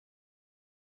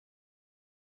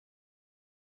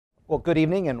Well, good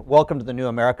evening and welcome to the New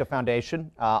America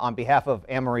Foundation. On behalf of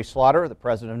Anne-Marie Slaughter, the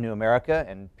president of New America,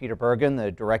 and Peter Bergen,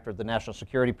 the director of the National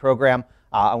Security Program,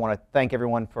 I want to thank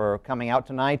everyone for coming out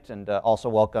tonight and also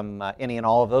welcome any and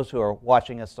all of those who are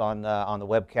watching us on the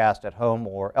webcast at home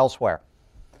or elsewhere.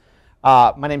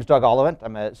 My name is Doug Ollivant.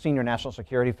 I'm a senior national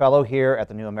security fellow here at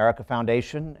the New America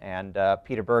Foundation, and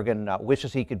Peter Bergen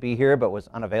wishes he could be here but was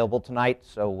unavailable tonight,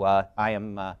 so I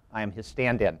am his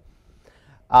stand-in.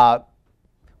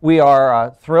 We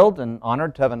are thrilled and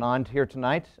honored to have Anand here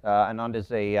tonight. Anand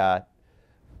is a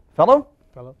fellow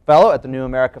at the New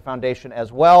America Foundation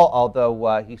as well,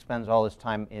 although he spends all his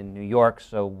time in New York,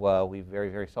 so we very,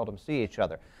 very seldom see each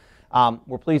other.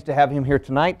 We're pleased to have him here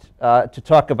tonight to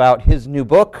talk about his new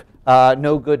book,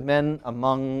 No Good Men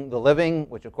Among the Living,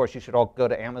 which of course you should all go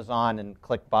to Amazon and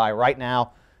click buy right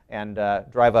now and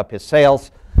drive up his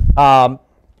sales. Anand,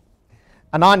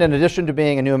 in addition to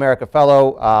being a New America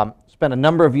Fellow, spent a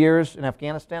number of years in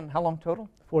Afghanistan. How long total?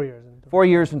 4 years in total. 4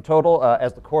 years in total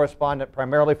as the correspondent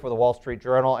primarily for the Wall Street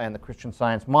Journal and the Christian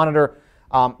Science Monitor.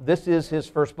 This is his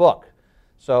first book.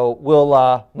 So we'll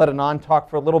let Anand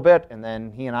talk for a little bit, and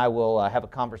then he and I will have a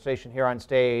conversation here on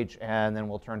stage, and then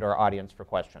we'll turn to our audience for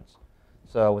questions.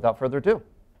 So without further ado.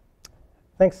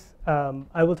 Thanks.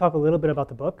 I will talk a little bit about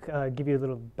the book, give you a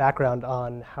little background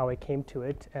on how I came to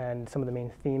it and some of the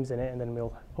main themes in it, and then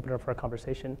we'll open it up for a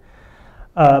conversation.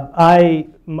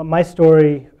 My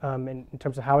story in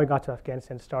terms of how I got to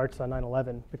Afghanistan starts on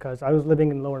 9/11 because I was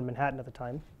living in Lower Manhattan at the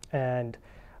time, and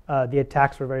the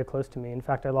attacks were very close to me. In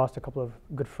fact, I lost a couple of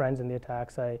good friends in the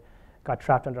attacks. I got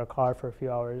trapped under a car for a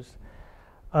few hours.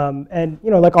 And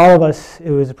you know, like all of us,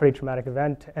 it was a pretty traumatic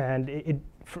event, and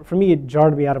for me, it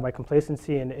jarred me out of my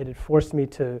complacency, and it forced me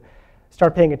to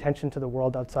start paying attention to the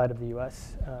world outside of the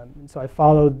US. And so I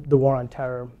followed the war on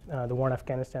terror, the war in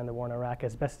Afghanistan, the war in Iraq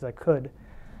as best as I could.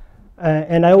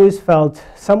 And I always felt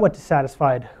somewhat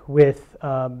dissatisfied with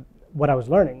what I was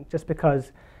learning, just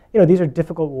because you know, these are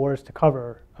difficult wars to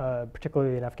cover,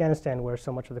 particularly in Afghanistan, where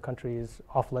so much of the country is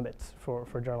off limits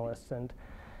for journalists. And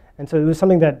so it was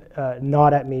something that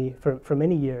gnawed at me for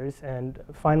many years. And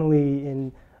finally,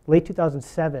 in late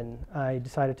 2007, I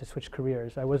decided to switch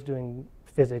careers. I was doing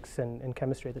physics and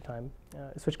chemistry at the time.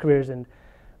 Switched careers and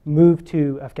moved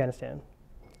to Afghanistan.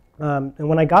 And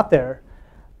when I got there,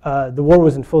 the war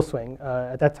was in full swing.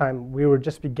 At that time, we were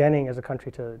just beginning as a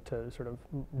country to sort of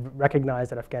recognize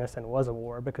that Afghanistan was a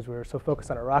war because we were so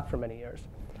focused on Iraq for many years.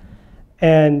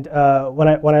 And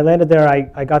when I landed there,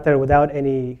 I got there without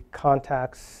any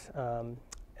contacts.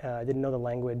 I didn't know the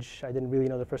language. I didn't really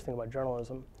know the first thing about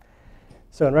journalism.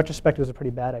 So in retrospect, it was a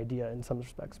pretty bad idea in some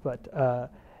respects. But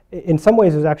in some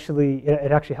ways, it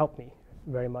actually helped me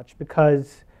very much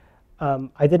because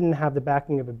I didn't have the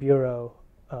backing of a bureau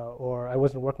or I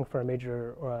wasn't working for a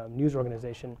major news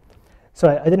organization. So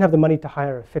I didn't have the money to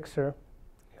hire a fixer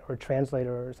or a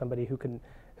translator or somebody who can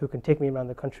take me around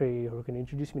the country or who can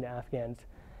introduce me to Afghans.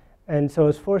 And so I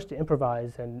was forced to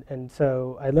improvise. And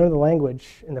so I learned the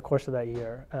language in the course of that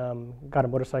year, got a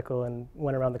motorcycle and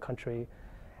went around the country.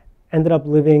 Ended up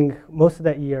living most of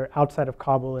that year outside of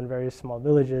Kabul in various small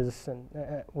villages. And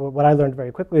what I learned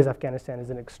very quickly is Afghanistan is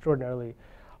an extraordinarily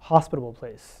hospitable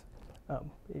place.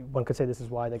 One could say this is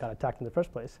why they got attacked in the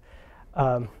first place.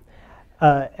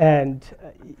 And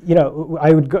you know,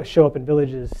 I would show up in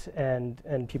villages and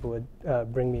people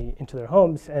would bring me into their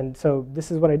homes. And so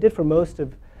this is what I did for most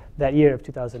of that year of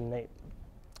 2008.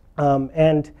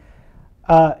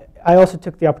 I also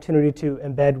took the opportunity to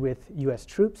embed with US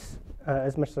troops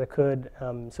as much as I could.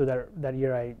 So that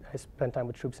year I spent time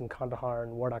with troops in Kandahar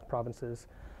and Wardak provinces.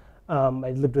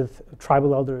 I lived with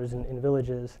tribal elders in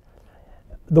villages.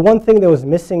 The one thing that was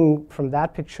missing from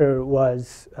that picture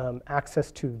was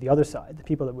access to the other side, the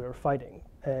people that we were fighting.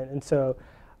 And so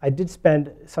I did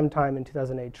spend some time in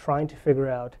 2008 trying to figure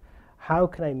out how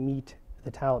can I meet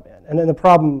the Taliban. And then the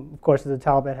problem, of course, is the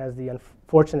Taliban has the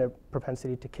unfortunate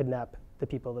propensity to kidnap the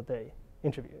people that they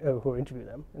who interview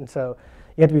them. And so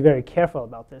you have to be very careful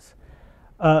about this.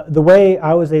 The way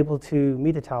I was able to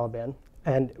meet the Taliban,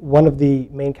 and one of the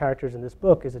main characters in this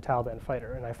book is a Taliban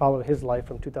fighter, and I follow his life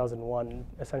from 2001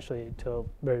 essentially until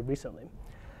very recently.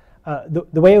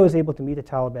 The way I was able to meet the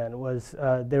Taliban was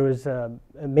there was a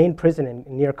main prison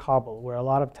near Kabul where a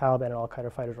lot of Taliban and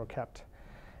al-Qaeda fighters were kept.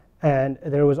 And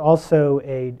there was also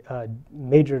a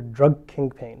major drug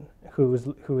kingpin who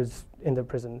was in the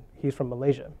prison. He's from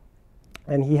Malaysia.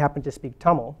 And he happened to speak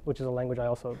Tamil, which is a language I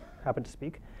also happen to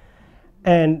speak.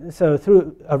 And so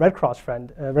through a Red Cross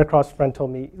friend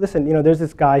told me, listen, you know, there's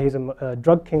this guy, he's a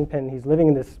drug kingpin, he's living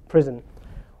in this prison.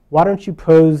 Why don't you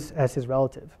pose as his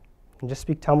relative and just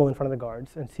speak Tamil in front of the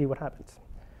guards and see what happens?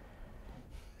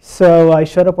 So I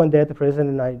showed up one day at the prison,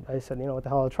 and I said, you know, what the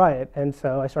hell, I'll try it. And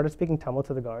so I started speaking Tamil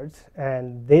to the guards,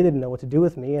 and they didn't know what to do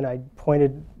with me. And I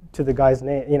pointed to the guy's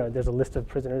name. You know, there's a list of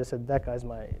prisoners. I said, that guy's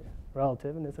my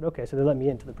relative. And they said, okay. So they let me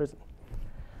into the prison.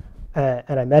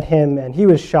 And I met him, and he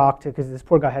was shocked because this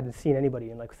poor guy hadn't seen anybody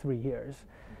in like 3 years.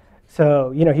 So,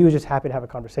 you know, he was just happy to have a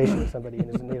conversation with somebody in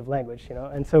his native language, you know.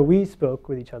 And so we spoke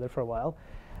with each other for a while.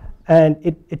 And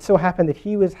it so happened that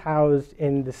he was housed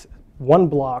in this one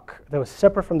block that was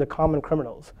separate from the common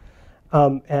criminals.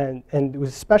 And it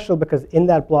was special because in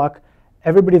that block,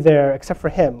 everybody there, except for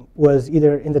him, was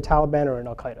either in the Taliban or in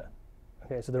Al-Qaeda.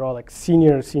 Okay, so they're all like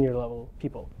senior level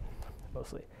people,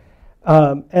 mostly.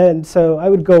 And so I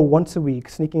would go once a week,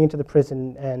 sneaking into the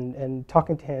prison and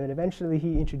talking to him. And eventually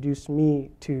he introduced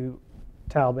me to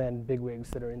Taliban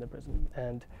bigwigs that are in the prison.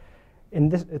 And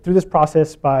through this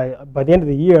process, by the end of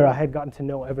the year, I had gotten to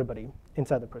know everybody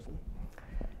inside the prison.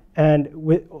 And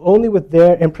only with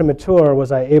their imprimatur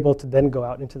was I able to then go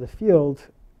out into the field,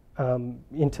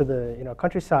 into the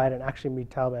countryside, and actually meet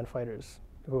Taliban fighters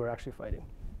who were actually fighting.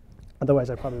 Otherwise,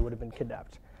 I probably would have been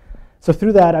kidnapped. So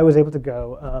through that, I was able to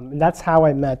go. And that's how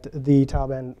I met the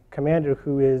Taliban commander,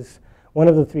 who is one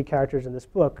of the 3 characters in this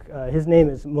book. His name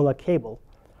is Mullah Cable.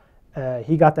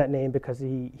 He got that name because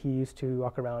he used to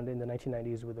walk around in the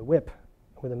 1990s with a whip,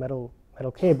 with a metal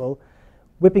cable,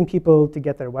 whipping people to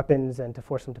get their weapons and to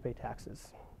force them to pay taxes.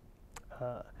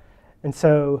 And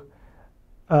so,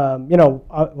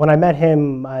 when I met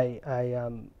him,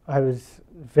 I was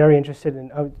very interested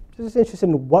in, I was just interested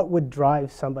in what would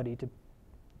drive somebody to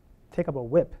take up a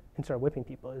whip and start whipping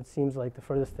people. It seems like the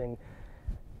furthest thing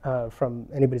from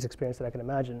anybody's experience that I can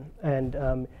imagine.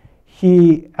 And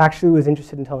he actually was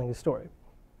interested in telling his story,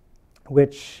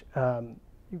 which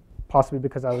possibly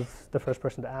because I was the first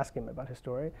person to ask him about his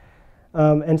story.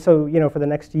 And so, for the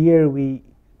next year, we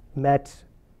met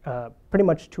pretty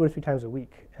much 2 or 3 times a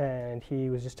week, and he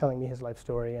was just telling me his life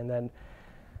story, and then,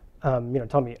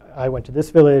 telling me, I went to this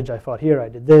village, I fought here, I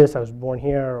did this, I was born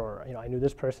here, or I knew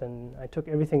this person. I took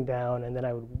everything down, and then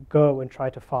I would go and try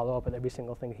to follow up with every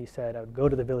single thing he said. I would go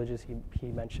to the villages he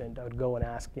mentioned. I would go and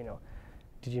ask,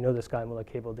 did you know this guy, Mullah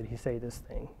Cable? Did he say this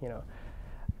thing?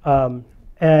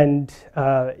 And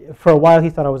for a while, he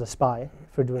thought I was a spy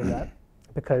for doing that,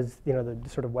 because the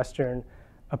sort of Western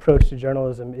approach to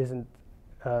journalism isn't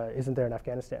there in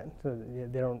Afghanistan. So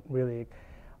they don't really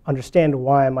understand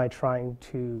why am I trying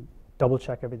to double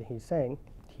check everything he's saying.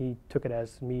 He took it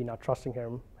as me not trusting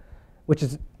him, which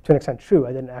is to an extent true.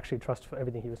 I didn't actually trust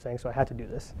everything he was saying, so I had to do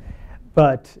this.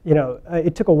 But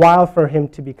it took a while for him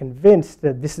to be convinced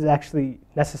that this is actually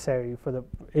necessary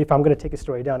if I'm going to take a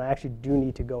story down, I actually do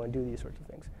need to go and do these sorts of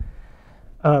things.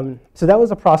 So that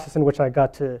was a process in which I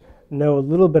got to know a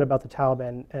little bit about the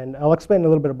Taliban, and I'll explain a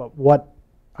little bit about what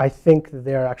I think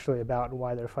they're actually about and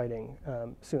why they're fighting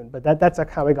soon. But that's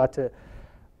how I got to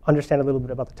understand a little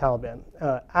bit about the Taliban.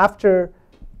 After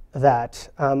that,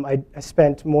 I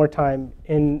spent more time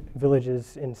in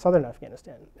villages in southern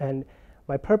Afghanistan. And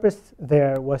my purpose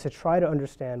there was to try to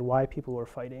understand why people were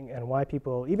fighting and why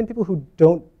even people who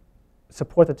don't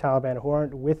support the Taliban, who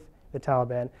aren't with the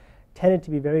Taliban, tended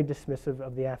to be very dismissive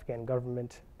of the Afghan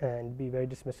government and be very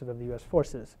dismissive of the US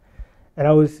forces. And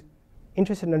I was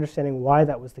interested in understanding why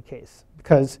that was the case,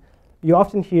 because you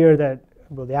often hear that,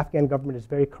 well, the Afghan government is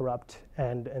very corrupt,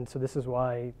 and so this is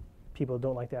why people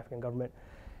don't like the Afghan government.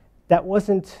 That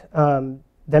wasn't,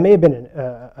 that may have been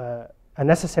a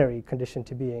necessary condition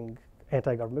to being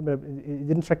anti-government, but it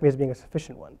didn't strike me as being a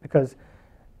sufficient one, because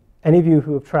any of you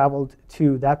who have traveled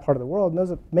to that part of the world knows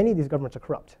that many of these governments are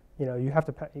corrupt. You have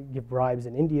to give bribes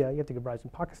in India, you have to give bribes in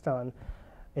Pakistan,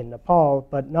 in Nepal,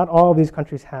 but not all of these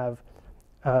countries have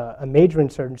a major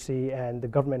insurgency and the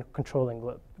government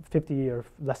controlling 50 or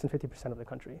less than 50% of the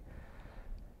country.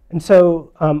 And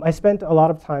so I spent a lot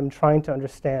of time trying to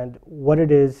understand what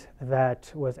it is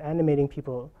that was animating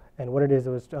people and what it is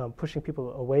that was pushing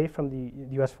people away from the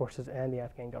US forces and the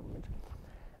Afghan government.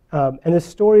 And the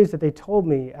stories that they told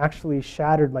me actually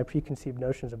shattered my preconceived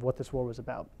notions of what this war was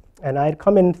about. And I had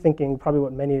come in thinking, probably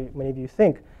what many of you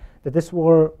think, that this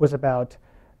war was about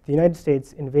the United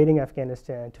States invading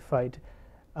Afghanistan to fight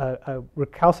a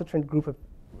recalcitrant group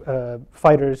of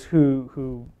fighters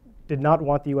who did not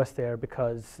want the US there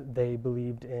because they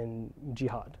believed in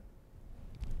jihad.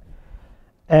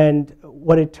 And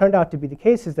what it turned out to be the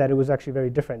case is that it was actually very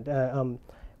different.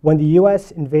 When the US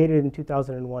invaded in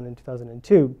 2001 and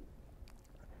 2002,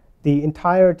 the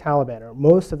entire Taliban, or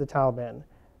most of the Taliban,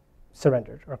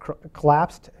 surrendered or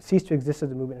collapsed, ceased to exist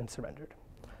as a movement, and surrendered.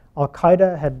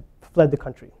 Al-Qaeda had fled the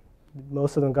country.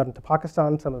 Most of them got into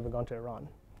Pakistan, some of them got to Iran.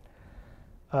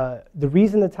 The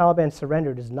reason the Taliban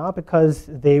surrendered is not because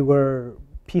they were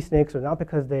peaceniks or not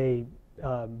because they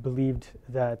believed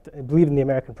in the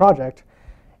American project.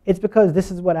 It's because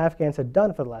this is what Afghans had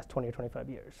done for the last 20 or 25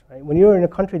 years. Right? When you're in a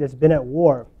country that's been at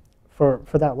war for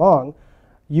that long,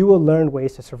 you will learn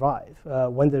ways to survive.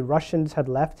 When the Russians had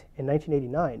left in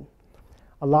 1989,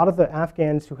 a lot of the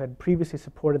Afghans who had previously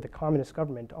supported the communist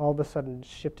government all of a sudden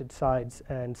shifted sides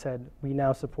and said, we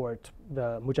now support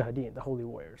the Mujahideen, the holy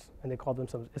warriors, and they called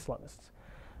themselves Islamists.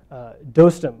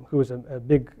 Dostum, who was a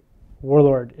big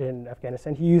warlord in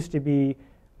Afghanistan, he used to be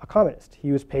a communist.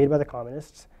 He was paid by the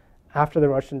communists. After the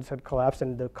Russians had collapsed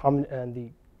and the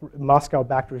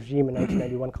Moscow-backed regime in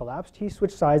 1991 collapsed, he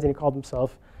switched sides and he called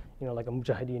himself, like a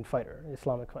Mujahideen fighter, an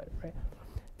Islamic fighter, right?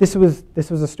 This was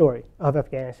a story of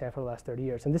Afghanistan for the last 30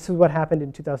 years, and this is what happened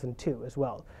in 2002 as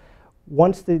well.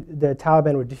 Once the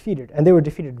Taliban were defeated, and they were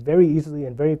defeated very easily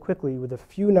and very quickly with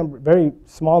very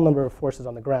small number of forces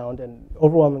on the ground and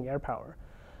overwhelming air power,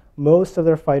 most of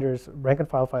their fighters, rank and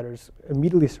file fighters,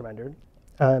 immediately surrendered.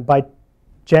 By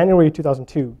January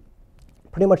 2002,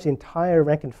 pretty much the entire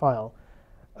rank and file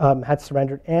had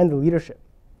surrendered, and the leadership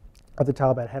of the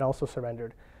Taliban had also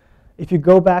surrendered. If you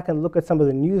go back and look at some of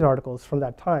the news articles from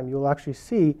that time, you'll actually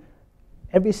see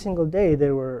every single day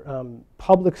there were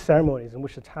public ceremonies in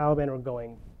which the Taliban were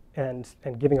going and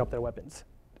giving up their weapons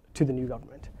to the new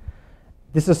government.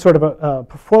 This is sort of a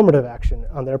performative action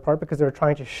on their part because they're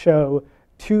trying to show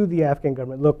to the Afghan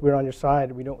government, look, we're on your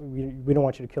side. We don't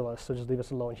want you to kill us, so just leave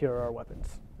us alone. Here are our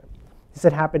weapons. This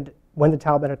had happened when the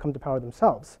Taliban had come to power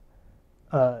themselves.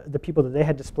 The people that they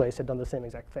had displaced had done the same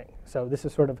exact thing. So this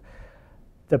is sort of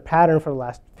the pattern for the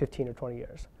last 15 or 20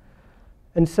 years.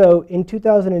 And so in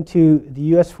 2002, the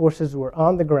US forces were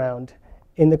on the ground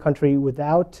in the country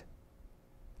without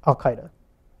al-Qaeda,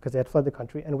 because they had fled the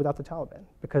country, and without the Taliban,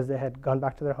 because they had gone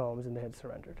back to their homes and they had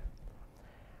surrendered.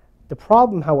 The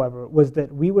problem, however, was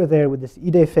that we were there with this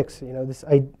idée fixe,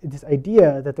 this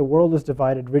idea that the world was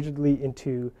divided rigidly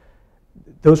into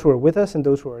those who were with us and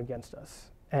those who were against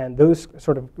us. And those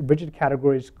sort of rigid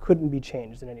categories couldn't be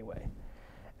changed in any way.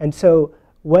 And so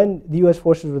when the US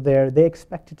forces were there, they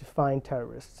expected to find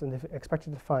terrorists and they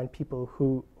expected to find people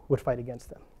who would fight against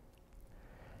them.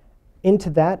 Into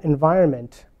that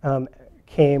environment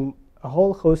came a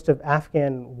whole host of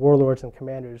Afghan warlords and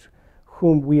commanders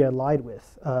whom we allied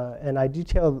with. And I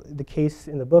detail the case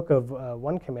in the book of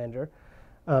one commander.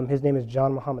 His name is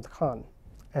John Muhammad Khan.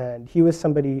 And he was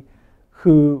somebody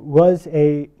who was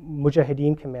a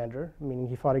Mujahideen commander, meaning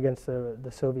he fought against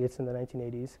the Soviets in the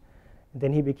 1980s.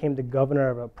 Then he became the governor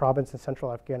of a province in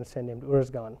central Afghanistan named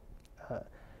Uruzgan.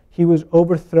 He was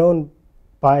overthrown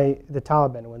by the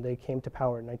Taliban when they came to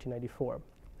power in 1994.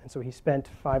 And so he spent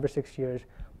 5 or 6 years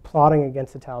plotting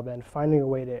against the Taliban, finding a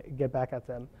way to get back at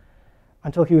them,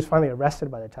 until he was finally arrested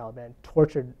by the Taliban,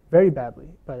 tortured very badly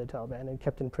by the Taliban, and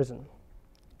kept in prison.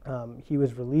 He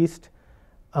was released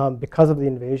because of the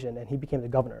invasion, and he became the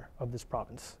governor of this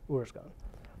province, Uruzgan.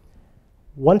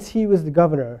 Once he was the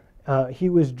governor, he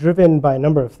was driven by a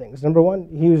number of things. Number one,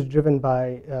 he was driven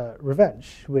by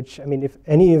revenge, which, I mean, if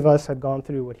any of us had gone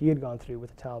through what he had gone through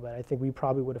with the Taliban, I think we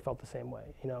probably would have felt the same way.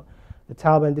 The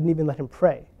Taliban didn't even let him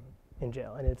pray in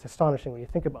jail, and it's astonishing when you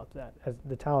think about that, as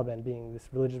the Taliban being this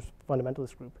religious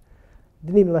fundamentalist group,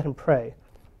 didn't even let him pray.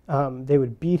 They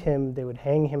would beat him, they would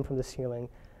hang him from the ceiling.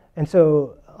 And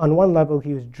so on one level,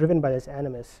 he was driven by this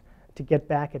animus to get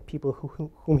back at people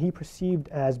whom he perceived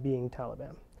as being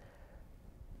Taliban.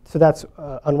 So that's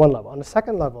on one level. On the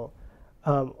second level,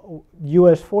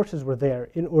 US forces were there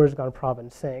in Uruzgan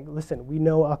province saying, listen, we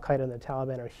know al-Qaeda and the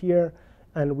Taliban are here,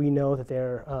 and we know that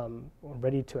they're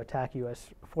ready to attack US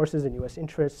forces and US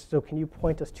interests, so can you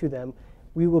point us to them?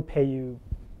 We will pay you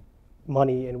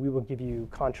money and we will give you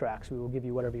contracts, we will give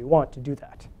you whatever you want to do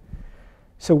that.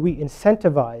 So we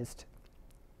incentivized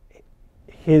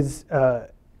his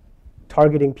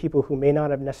targeting people who may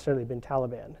not have necessarily been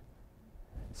Taliban.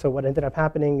 So what ended up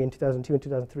happening in 2002 and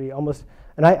 2003,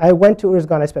 and I went to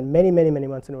Uruzgan, I spent many, many, many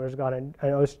months in Uruzgan, and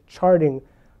I was charting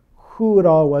who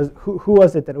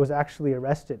was it that was actually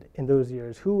arrested in those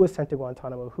years, who was sent to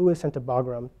Guantanamo, who was sent to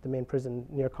Bagram, the main prison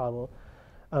near Kabul,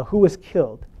 who was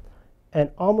killed. And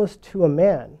almost to a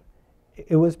man,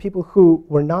 it was people who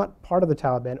were not part of the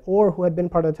Taliban or who had been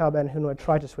part of the Taliban who had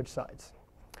tried to switch sides.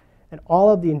 And all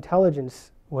of the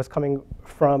intelligence was coming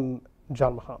from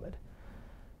John Muhammad.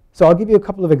 So I'll give you a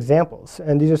couple of examples,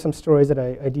 and these are some stories that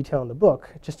I detail in the book,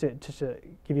 just to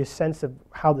give you a sense of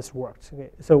how this worked. Okay.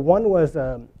 So one was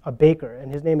a baker,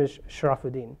 and his name is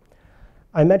Sharafuddin.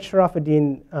 I met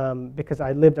Sharafuddin because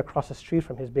I lived across the street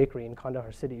from his bakery in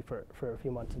Kandahar city for a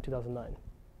few months in 2009.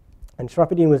 And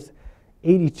Sharafuddin was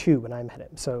 82 when I met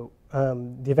him. So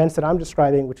the events that I'm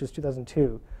describing, which was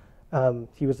 2002,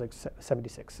 he was like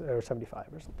 76 or 75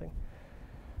 or something.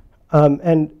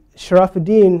 And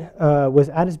Sharafuddin was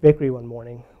at his bakery one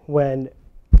morning when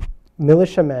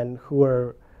militiamen who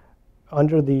were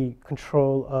under the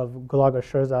control of Gulaga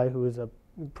Shirzai, who was a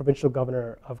provincial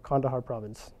governor of Kandahar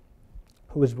province,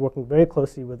 who was working very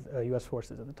closely with US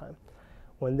forces at the time,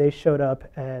 when they showed up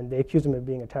and they accused him of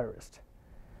being a terrorist.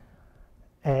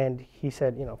 And he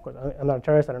said, you know, of course, I'm not a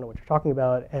terrorist, I don't know what you're talking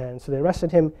about. And so they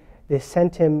arrested him. They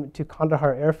sent him to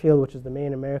Kandahar airfield, which is the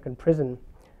main American prison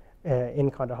in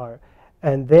Kandahar.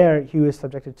 And there he was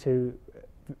subjected to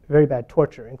very bad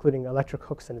torture, including electric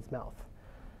hooks in his mouth.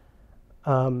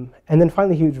 And then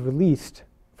finally he was released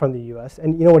from the US.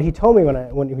 And you know what he told me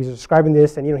when he was describing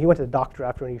this, and you know, he went to the doctor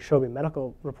after and he showed me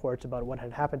medical reports about what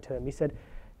had happened to him. He said,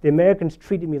 the Americans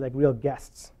treated me like real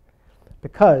guests,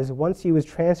 because once he was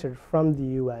transferred from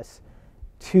the US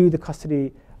to the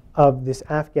custody of this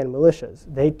Afghan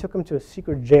militias, they took him to a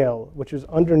secret jail, which was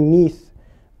underneath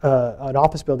an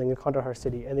office building in Kandahar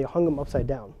city, and they hung him upside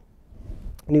down.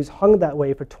 And he was hung that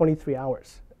way for 23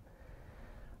 hours.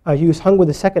 He was hung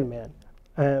with a second man,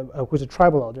 who was a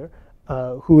tribal elder,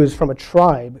 who was from a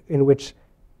tribe in which,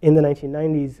 in the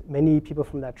 1990s, many people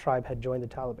from that tribe had joined the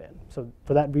Taliban. So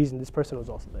for that reason, this person was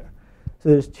also there. So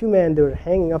there's two men that were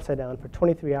hanging upside down for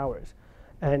 23 hours.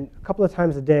 And a couple of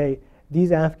times a day,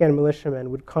 these Afghan militiamen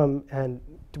would come and,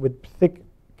 with thick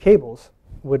cables,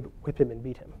 would whip him and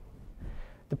beat him.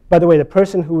 By the way, the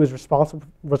person who was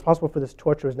responsible for this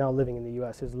torture is now living in the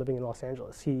US. He's living in Los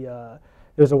Angeles. There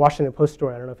was a Washington Post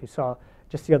story, I don't know if you saw,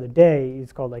 just the other day.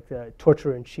 He's called like the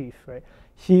torturer in chief, right?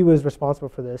 He was responsible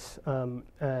for this,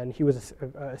 and he was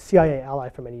a CIA ally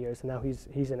for many years, and now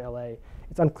he's in LA.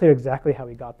 It's unclear exactly how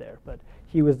he got there, but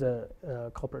he was the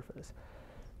culprit for this.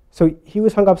 So he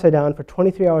was hung upside down for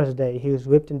 23 hours a day. He was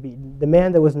whipped and beaten. The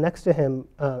man that was next to him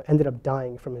ended up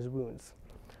dying from his wounds.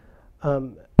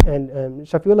 And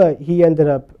Shafiullah, he ended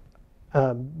up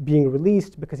being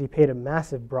released because he paid a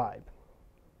massive bribe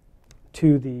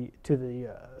to the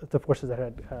forces that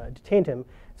had detained him,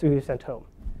 so he was sent home.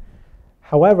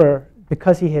 However,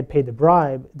 because he had paid the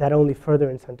bribe, that only further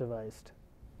incentivized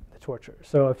the torture.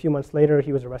 So a few months later,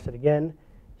 he was arrested again,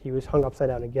 he was hung upside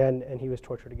down again, and he was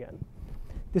tortured again.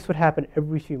 This would happen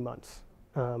every few months.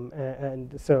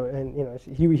 And you know,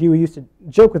 he used to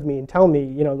joke with me and tell me,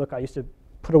 you know, look, I used to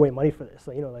put away money for this.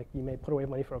 So, you know, like you may put away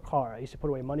money for a car. I used to put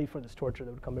away money for this torture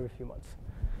that would come every few months.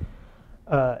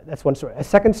 That's one story. A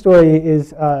second story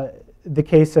is the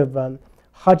case of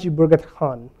Haji Burgat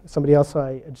Khan, somebody else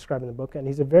I describe in the book, and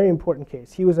he's a very important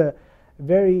case. He was a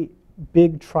very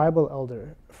big tribal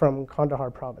elder from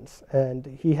Kandahar province, and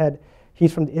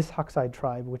he's from the Ishaqzai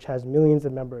tribe, which has millions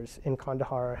of members in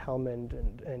Kandahar, Helmand,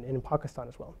 and in Pakistan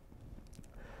as well.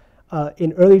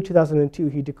 In early 2002,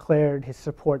 he declared his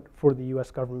support for the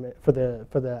U.S. government, for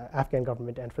the Afghan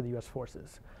government, and for the U.S.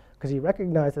 forces, because he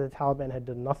recognized that the Taliban had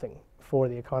done nothing for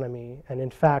the economy, and in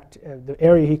fact, the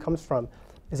area he comes from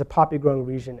is a poppy-growing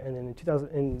region, and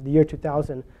in the year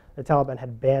 2000, the Taliban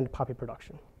had banned poppy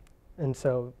production, and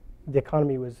so the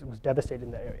economy was devastated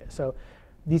in that area. So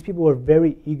these people were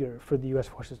very eager for the U.S.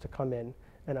 forces to come in,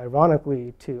 and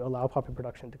ironically, to allow poppy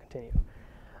production to continue.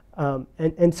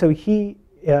 And so he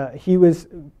was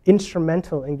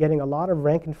instrumental in getting a lot of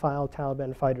rank-and-file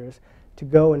Taliban fighters to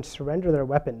go and surrender their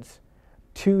weapons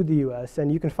to the US. And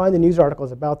you can find the news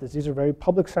articles about this. These are very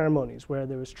public ceremonies where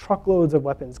there was truckloads of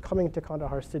weapons coming to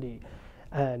Kandahar city.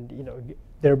 And you know,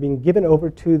 they're being given over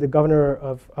to the governor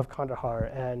of Kandahar.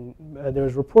 And there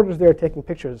was reporters there taking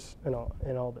pictures and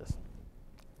all this.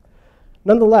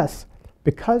 Nonetheless,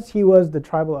 because he was the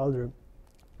tribal elder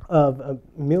of a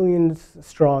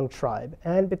millions-strong tribe,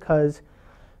 and because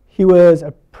he was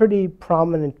a pretty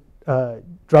prominent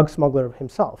drug smuggler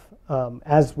himself,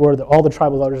 as were all the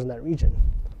tribal elders in that region.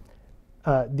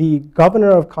 The governor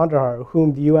of Kandahar,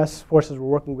 whom the US forces were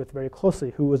working with very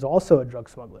closely, who was also a drug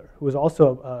smuggler, who was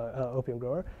also an opium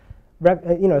grower,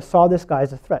 saw this guy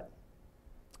as a threat.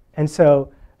 And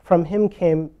so from him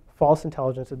came false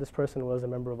intelligence that this person was a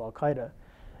member of Al-Qaeda.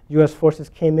 US forces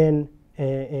came in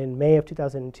May of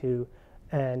 2002,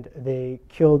 and they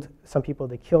killed some people.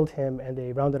 They killed him, and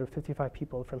they rounded up 55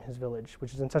 people from his village,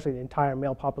 which is essentially the entire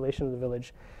male population of the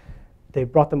village. They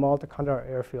brought them all to Kandahar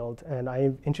airfield, and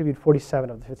I interviewed 47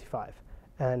 of the 55.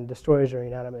 And the stories are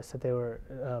unanimous that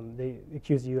they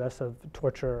accused the U.S. of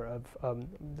torture.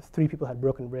 3 people had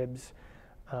broken ribs.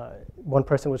 1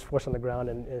 person was forced on the ground,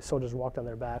 and soldiers walked on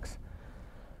their backs.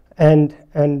 And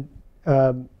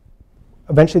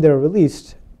eventually they were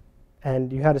released.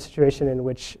 And you had a situation in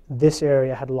which this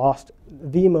area had lost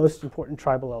the most important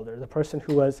tribal elder, the person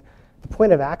who was the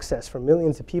point of access for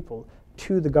millions of people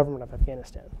to the government of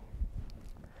Afghanistan.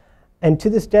 And to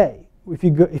this day, if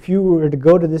you were to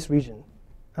go to this region,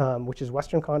 which is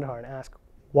Western Kandahar, and ask,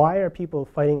 why are people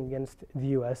fighting against the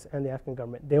US and the Afghan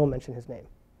government, they will mention his name.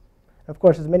 Of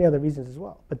course, there's many other reasons as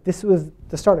well, but this was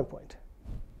the starting point.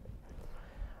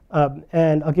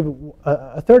 And I'll give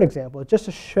a third example, just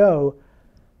to show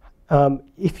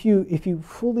if you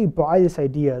fully buy this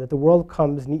idea that the world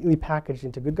comes neatly packaged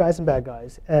into good guys and bad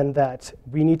guys, and that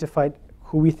we need to fight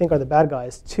who we think are the bad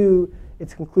guys to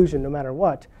its conclusion no matter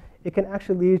what, it can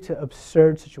actually lead to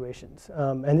absurd situations.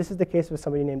 And this is the case with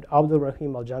somebody named Abdul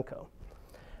Rahim Al-Janko.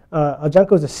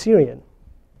 Al-Janko is a Syrian,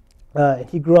 and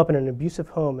he grew up in an abusive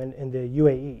home in the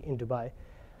UAE, in Dubai.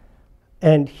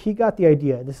 And he got the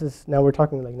idea, now we're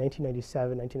talking like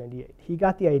 1997, 1998. He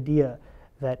got the idea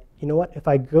that, you know what, if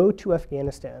I go to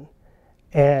Afghanistan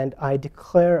and I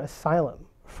declare asylum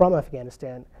from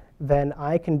Afghanistan, then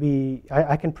I can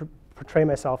portray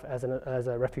myself as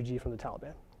a refugee from the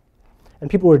Taliban. And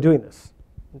people were doing this,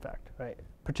 in fact, right?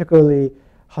 Particularly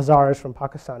Hazaras from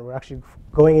Pakistan were actually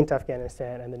going into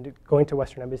Afghanistan and then going to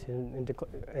Western embassies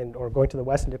or going to the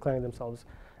West and declaring themselves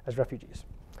as refugees.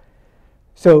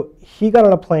 So he got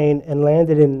on a plane and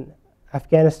landed in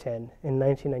Afghanistan in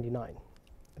 1999.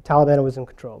 The Taliban was in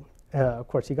control. Of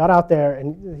course, he got out there,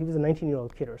 and he was a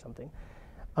 19-year-old kid or something.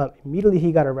 Immediately,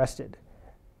 he got arrested.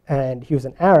 And he was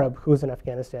an Arab who was in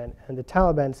Afghanistan. And the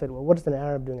Taliban said, well, what is an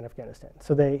Arab doing in Afghanistan?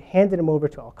 So they handed him over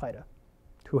to Al-Qaeda,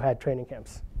 who had training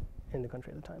camps in the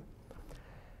country at the time.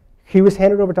 He was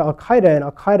handed over to Al-Qaeda, and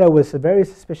Al-Qaeda was very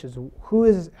suspicious. Who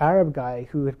is this Arab guy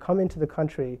who had come into the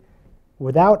country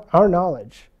without our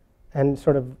knowledge and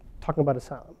sort of talking about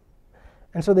asylum?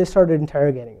 And so they started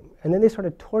interrogating him. And then they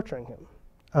started torturing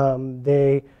him.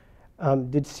 They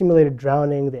did simulated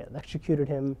drowning. They electrocuted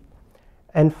him.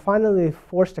 And finally, they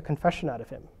forced a confession out of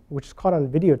him, which is caught on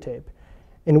videotape,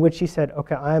 in which he said,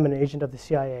 OK, I am an agent of the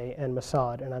CIA and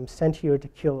Mossad, and I'm sent here to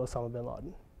kill Osama bin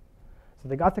Laden. So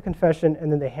they got the confession, and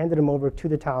then they handed him over to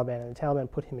the Taliban, and the Taliban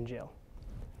put him in jail.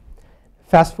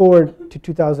 Fast forward to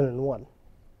 2001.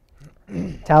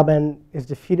 Taliban is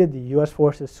defeated. The US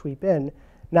forces sweep in.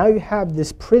 Now you have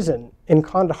this prison in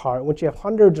Kandahar, in which you have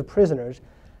hundreds of prisoners,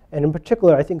 and in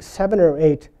particular, I think 7 or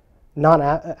 8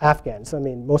 non-Afghans, I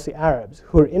mean, mostly Arabs,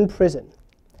 who are in prison.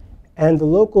 And the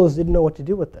locals didn't know what to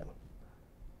do with them.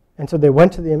 And so they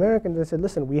went to the Americans and said,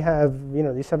 listen, we have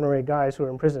these 7 or 8 guys who are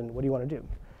in prison. What do you want to do?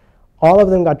 All of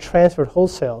them got transferred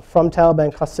wholesale from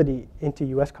Taliban custody into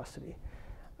US custody.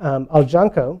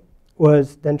 Al-Janko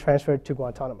was then transferred to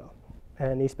Guantanamo.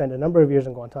 And he spent a number of years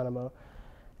in Guantanamo.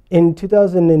 In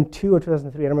 2002 or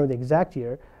 2003, I don't remember the exact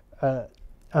year,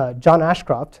 John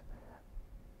Ashcroft,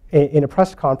 in a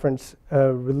press conference,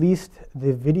 released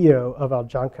the video of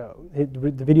Al-Janko,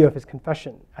 the video of his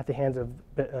confession at the hands of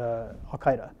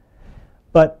Al-Qaeda,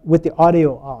 but with the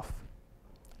audio off.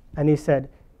 And he said,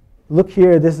 look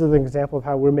here, this is an example of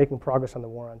how we're making progress on the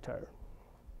war on terror.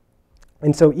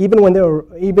 And so even when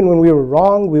we were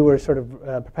wrong, we were sort of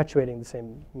perpetuating the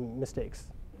same mistakes.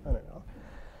 I don't know.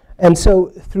 And so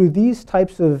through these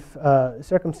types of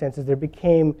circumstances, there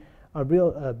became a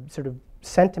real sort of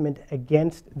sentiment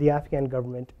against the Afghan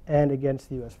government and against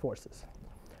the US forces.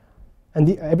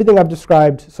 And everything I've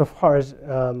described so far is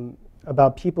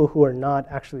about people who are not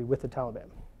actually with the Taliban.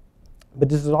 But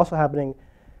this is also happening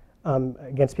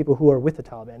against people who are with the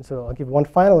Taliban. So I'll give one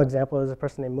final example. There's a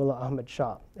person named Mullah Ahmad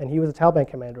Shah, and he was a Taliban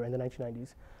commander in the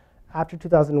 1990s. After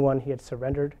 2001, he had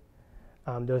surrendered.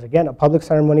 There was, again, a public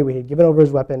ceremony where he had given over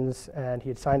his weapons, and he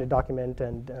had signed a document,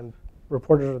 and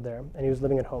reporters were there, and he was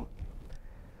living at home.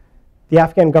 The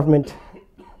Afghan government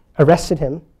arrested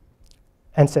him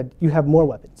and said, you have more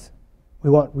weapons. We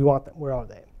want them. Where are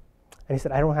they? And he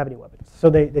said, I don't have any weapons. So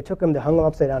they took him, they hung him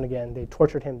upside down again, they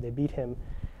tortured him, they beat him,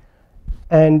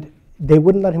 and they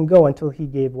wouldn't let him go until he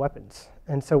gave weapons.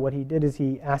 And so what he did is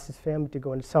he asked his family to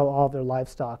go and sell all their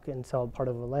livestock and sell part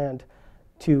of the land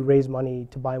to raise money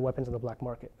to buy weapons on the black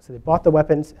market. So they bought the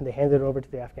weapons and they handed it over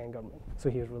to the Afghan government. So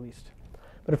he was released.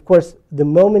 But of course, the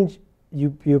moment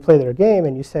you play their game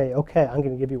and you say, OK, I'm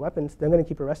going to give you weapons, they're going to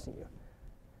keep arresting you.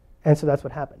 And so that's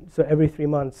what happened. So every 3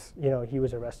 months, he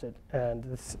was arrested, and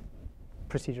this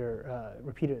procedure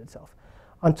repeated itself.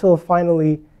 Until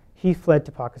finally, he fled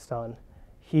to Pakistan.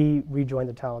 He rejoined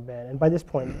the Taliban. And by this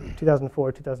point,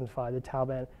 2004, 2005, the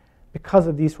Taliban, because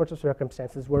of these sorts of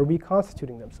circumstances, were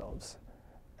reconstituting themselves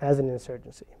as an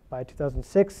insurgency. By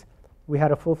 2006, we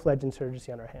had a full-fledged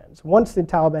insurgency on our hands. Once the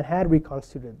Taliban had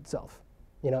reconstituted itself,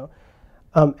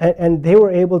 and they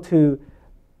were able to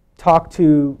talk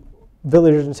to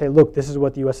villagers and say, look, this is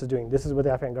what the US is doing, this is what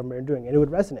the Afghan government are doing, and it would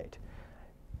resonate.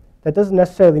 That doesn't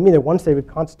necessarily mean that once they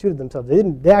reconstituted themselves,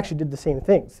 they actually did the same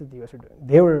things that the US were doing.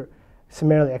 They were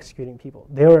summarily executing people.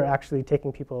 They were actually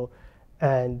taking people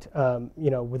and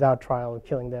without trial and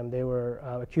killing them. They were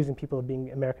accusing people of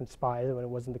being American spies when it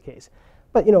wasn't the case.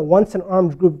 But once an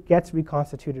armed group gets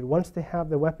reconstituted, once they have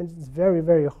the weapons, it's very,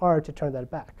 very hard to turn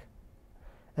that back.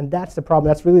 And that's the problem.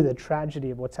 That's really the tragedy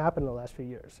of what's happened in the last few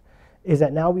years, is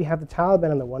that now we have the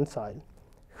Taliban on the one side,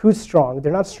 who's strong.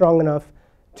 They're not strong enough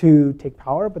to take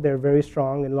power, but they're very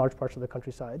strong in large parts of the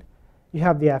countryside. You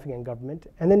have the Afghan government,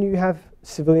 and then you have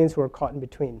civilians who are caught in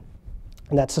between.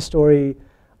 And that's the story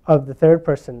of the third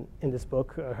person in this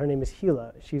book. Her name is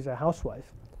Hila. She's a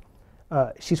housewife.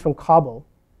 She's from Kabul.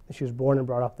 She was born and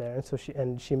brought up there, and so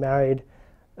she married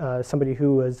somebody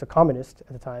who was a communist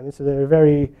at the time. And so they're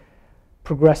very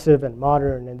progressive and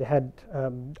modern, and they had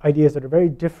ideas that are very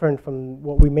different from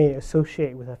what we may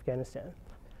associate with Afghanistan.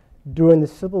 During the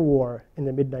Civil War in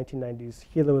the mid-1990s,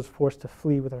 Hila was forced to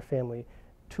flee with her family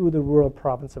to the rural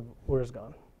province of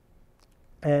Uruzgan.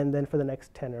 And then for the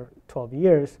next 10 or 12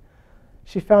 years,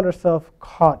 she found herself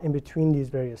caught in between these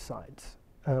various sides,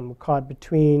 caught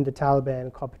between the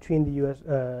Taliban, caught between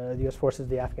the US forces,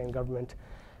 the Afghan government,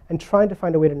 and trying to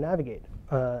find a way to navigate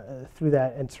through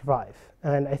that and survive.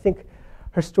 And I think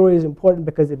her story is important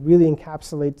because it really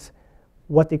encapsulates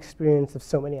what the experience of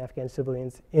so many Afghan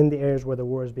civilians in the areas where the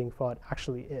war is being fought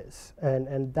actually is.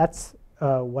 And that's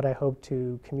what I hope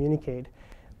to communicate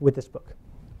with this book.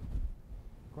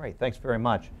 Great, thanks very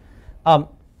much.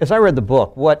 As I read the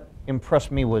book, what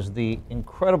impressed me was the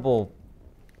incredible,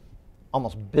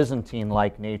 almost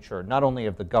Byzantine-like nature, not only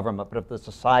of the government, but of the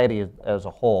society as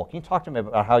a whole. Can you talk to me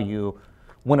about how you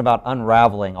went about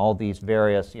unraveling all these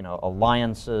various,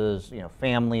 alliances,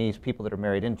 families, people that are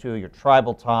married into, your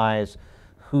tribal ties,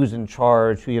 who's in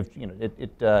charge, who you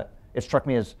have, it struck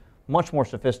me as much more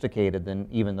sophisticated than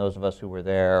even those of us who were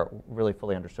there really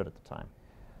fully understood at the time.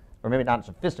 Or maybe not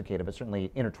sophisticated, but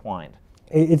certainly intertwined.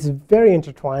 It's very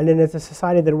intertwined, and it's a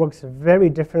society that works very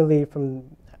differently from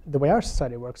the way our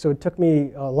society works. So it took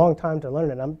me a long time to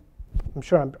learn it. I'm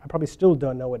sure I probably still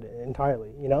don't know it entirely,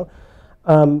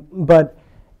 But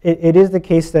it is the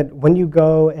case that when you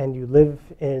go and you live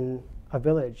in a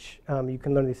village, you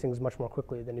can learn these things much more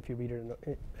quickly than if you read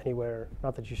it anywhere.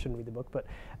 Not that you shouldn't read the book, but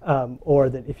or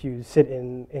that if you sit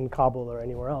in Kabul or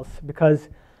anywhere else, because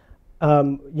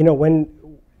when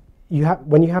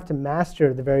you have to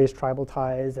master the various tribal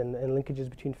ties and linkages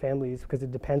between families, because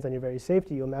it depends on your very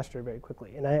safety, you'll master it very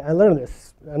quickly. And I learned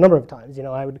this a number of times.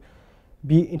 I would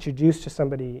be introduced to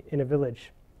somebody in a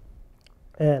village,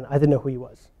 and I didn't know who he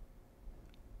was.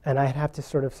 And I'd have to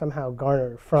sort of somehow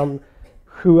garner from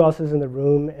who else is in the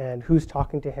room and who's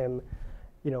talking to him,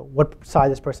 what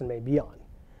side this person may be on.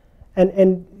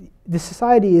 And the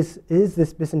society is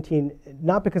this Byzantine,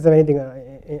 not because of anything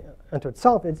unto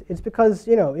itself. It's because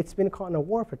it's been caught in a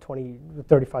war for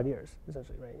 35 years,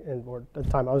 essentially, right? Or at the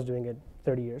time I was doing it,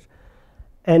 30 years.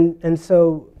 And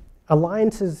so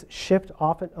alliances shift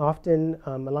often.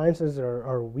 Alliances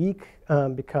are weak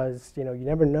because you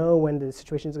never know when the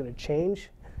situation is going to change.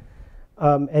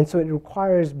 And so it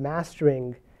requires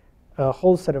mastering a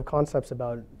whole set of concepts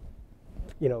about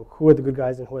who are the good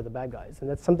guys and who are the bad guys. And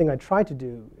that's something I try to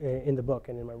do in the book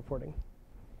and in my reporting.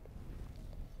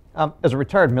 As a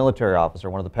retired military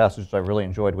officer, one of the passages I really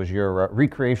enjoyed was your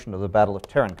recreation of the Battle of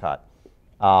Tarankot.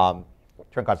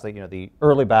 Tarankot's the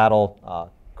early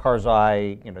battle.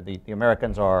 Karzai, the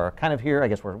Americans are kind of here. I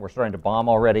guess we're starting to bomb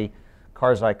already.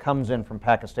 Karzai comes in from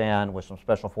Pakistan with some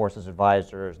special forces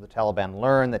advisors. The Taliban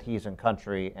learn that he's in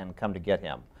country and come to get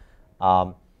him.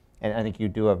 And I think you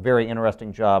do a very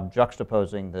interesting job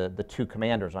juxtaposing the two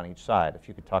commanders on each side. If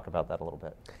you could talk about that a little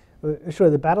bit. Sure.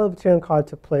 The Battle of Tarankot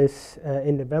took place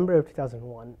in November of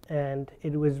 2001, and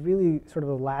it was really sort of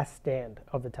the last stand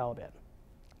of the Taliban.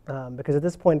 Because at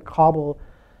this point, Kabul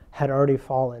had already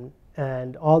fallen,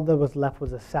 and all that was left was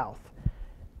the south.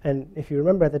 And if you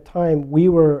remember, at the time, we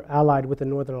were allied with the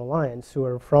Northern Alliance, who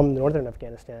are from northern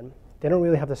Afghanistan. They don't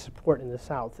really have the support in the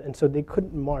south, and so they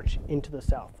couldn't march into the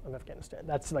south of Afghanistan.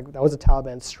 That was the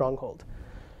Taliban's stronghold.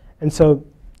 And so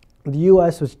the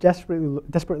U.S. was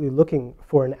desperately looking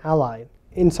for an ally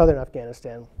in southern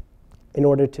Afghanistan in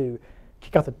order to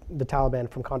kick out the Taliban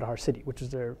from Kandahar city, which is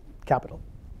their capital.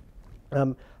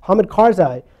 Hamid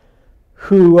Karzai,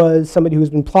 who was somebody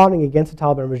who's been plotting against the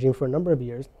Taliban regime for a number of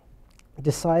years,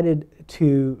 decided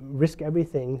to risk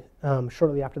everything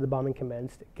shortly after the bombing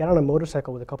commenced, get on a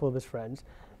motorcycle with a couple of his friends,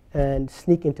 and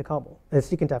sneak into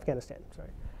Afghanistan.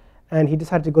 And he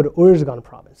decided to go to Uruzgan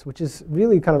province, which is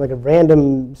really kind of like a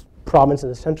random province in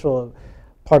the central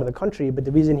part of the country, but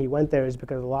the reason he went there is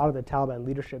because a lot of the Taliban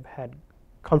leadership had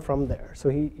come from there. So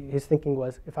his thinking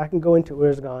was, if I can go into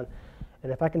Uruzgan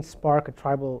and if I can spark a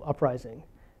tribal uprising,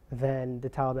 then the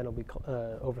Taliban will be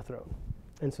overthrown.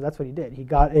 And so that's what he did. He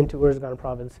got into Uruzgan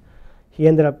province. He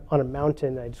ended up on a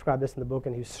mountain. I describe this in the book,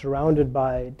 and he was surrounded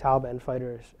by Taliban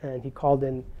fighters. And he called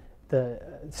in the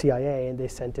CIA, and they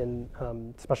sent in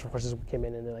special forces came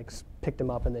in, and they picked him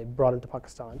up, and they brought him to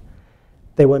Pakistan.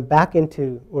 They went back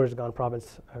into Uruzgan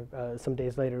province some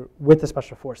days later with the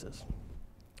special forces.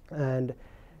 And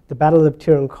the Battle of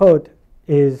Tirankot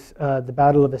is the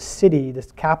battle of a city,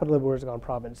 this capital of Uruzgan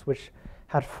province, which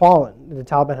had fallen. The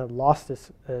Taliban had lost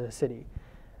this city.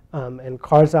 And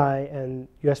Karzai and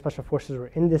U.S. Special Forces were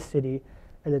in this city,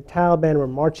 and the Taliban were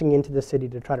marching into the city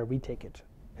to try to retake it.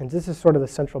 And this is sort of the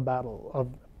central battle of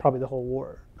probably the whole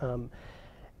war.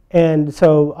 And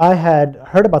so I had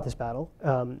heard about this battle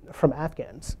from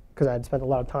Afghans, because I had spent a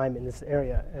lot of time in this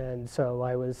area. And so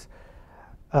I was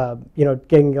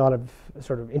getting a lot of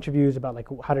sort of interviews about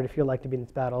how did it feel like to be in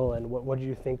this battle, and what did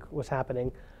you think was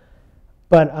happening.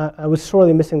 But I was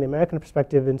sorely missing the American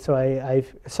perspective, and so I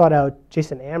sought out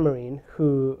Jason Amarine,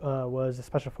 who was a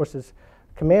Special Forces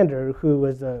commander, who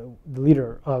was the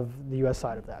leader of the U.S.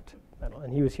 side of that battle.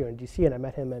 And he was here in D.C., and I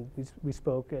met him, and we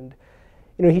spoke. And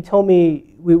he told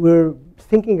me we were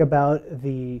thinking about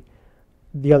the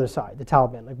other side, the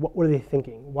Taliban. What were they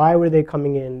thinking? Why were they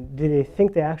coming in? Did they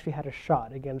think they actually had a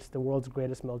shot against the world's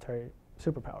greatest military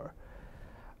superpower?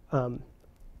 And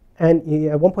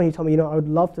at one point he told me, I would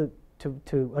love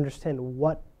to understand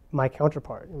what my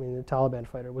counterpart, the Taliban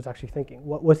fighter, was actually thinking.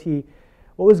 What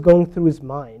was going through his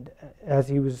mind as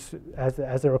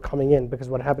they were coming in? Because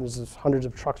what happens is hundreds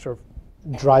of trucks are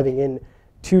driving in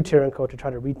to Tirankot to try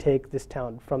to retake this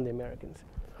town from the Americans.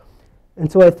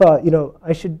 And so I thought,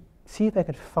 I should see if I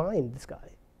could find this guy,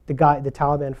 the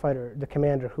Taliban fighter, the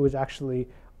commander who was actually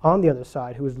on the other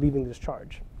side, who was leading this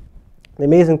charge. The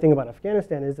amazing thing about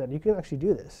Afghanistan is that you can actually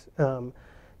do this.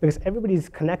 Because everybody's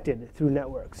connected through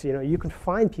networks. You can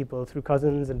find people through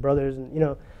cousins and brothers,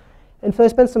 and so I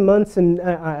spent some months, and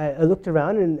I looked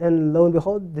around, and lo and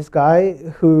behold, this guy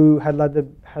who had led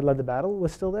the battle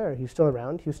was still there. He was still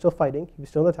around. He was still fighting. He was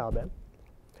still in the Taliban.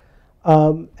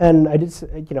 And I did,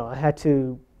 I had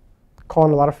to call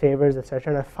in a lot of favors,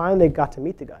 etc. And I finally got to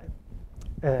meet the guy,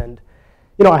 and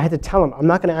I had to tell him, I'm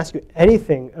not going to ask you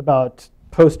anything about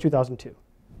post-2002.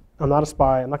 I'm not a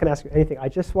spy. I'm not going to ask you anything. I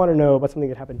just want to know about something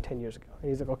that happened 10 years ago.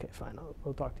 And he's like, OK, fine.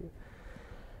 I'll talk to you.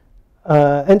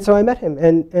 And so I met him.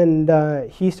 And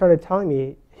he started telling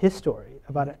me his story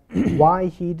about why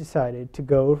he decided to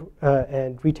go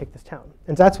and retake this town.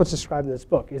 And that's what's described in this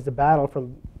book, is the battle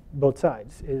from both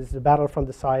sides, is the battle from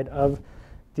the side of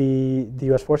the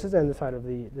U.S. forces and the side of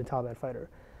the Taliban fighter.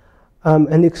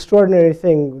 And the extraordinary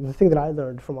thing, the thing that I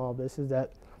learned from all of this is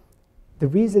that the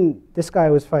reason this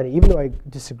guy was fighting, even though I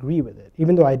disagree with it,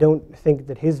 even though I don't think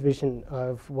that his vision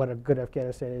of what a good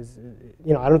Afghanistan is,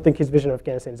 I don't think his vision of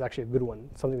Afghanistan is actually a good one,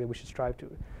 something that we should strive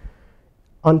to.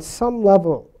 On some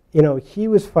level, he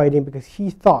was fighting because he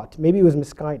thought, maybe he was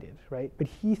misguided, right? But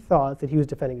he thought that he was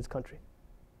defending his country.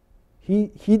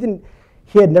 He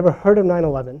had never heard of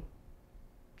 9/11.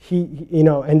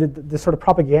 And the sort of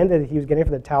propaganda that he was getting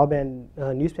from the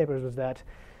Taliban newspapers was that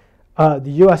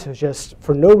the U.S. was just,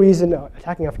 for no reason,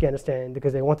 attacking Afghanistan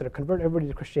because they wanted to convert everybody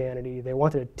to Christianity. They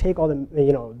wanted to take all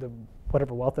the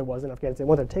whatever wealth there was in Afghanistan. They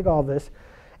wanted to take all of this,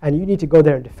 and you need to go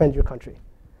there and defend your country.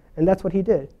 And that's what he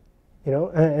did,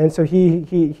 And so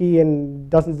he and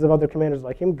dozens of other commanders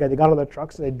like him, they got on their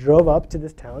trucks and they drove up to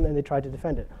this town and they tried to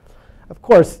defend it. Of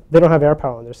course, they don't have air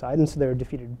power on their side, and so they were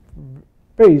defeated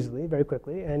very easily, very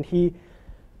quickly. And he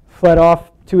fled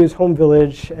off to his home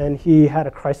village, and he had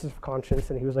a crisis of conscience,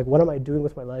 and he was like, what am I doing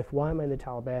with my life? Why am I in the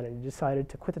Taliban? And he decided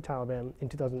to quit the Taliban in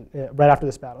 2000, right after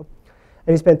this battle.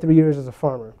 And he spent 3 years as a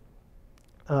farmer,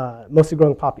 mostly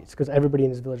growing poppies, because everybody in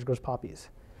his village grows poppies.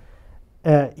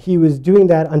 He was doing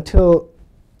that until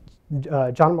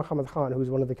John Muhammad Khan, who was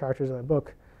one of the characters in my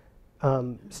book,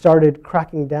 started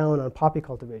cracking down on poppy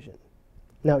cultivation.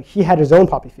 Now, he had his own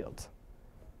poppy fields.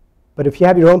 But if you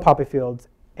have your own poppy fields,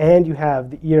 and you have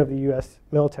the ear of the U.S.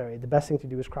 military, the best thing to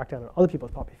do is crack down on other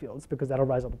people's poppy fields, because that'll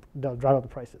drive up the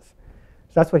prices.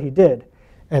 So that's what he did.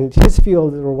 And his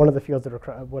fields were one of the fields that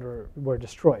were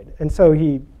destroyed. And so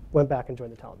he went back and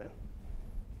joined the Taliban.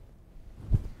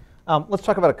 Let's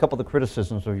talk about a couple of the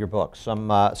criticisms of your book. Some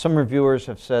reviewers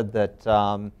have said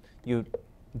that you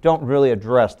don't really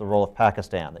address the role of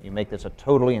Pakistan, that you make this a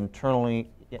totally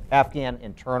Afghan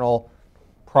internal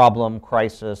problem,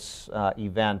 crisis,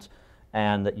 event,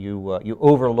 and that you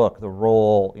overlook the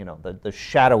role, the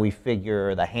shadowy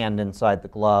figure, the hand inside the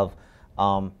glove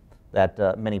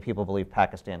that many people believe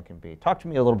Pakistan can be. Talk to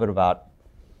me a little bit about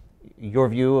your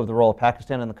view of the role of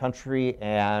Pakistan in the country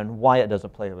and why it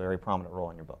doesn't play a very prominent role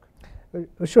in your book.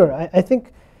 Sure. I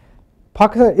think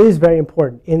Pakistan is very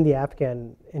important in the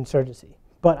Afghan insurgency.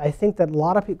 But I think that a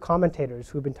lot of commentators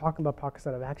who've been talking about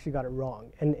Pakistan have actually got it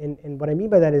wrong. And what I mean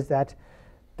by that is that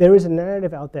there is a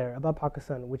narrative out there about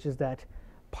Pakistan, which is that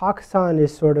Pakistan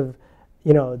is sort of,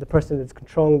 the person that's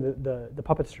controlling the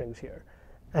puppet strings here.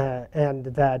 And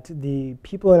that the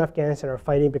people in Afghanistan are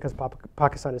fighting because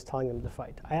Pakistan is telling them to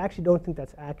fight. I actually don't think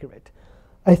that's accurate.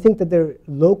 I think that there are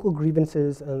local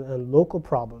grievances and local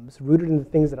problems rooted in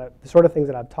the sort of things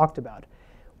that I've talked about,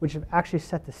 which have actually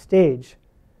set the stage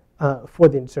for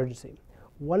the insurgency.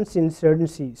 Once the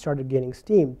insurgency started gaining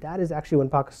steam, that is actually when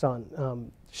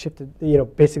Pakistan shifted,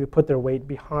 basically put their weight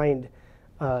behind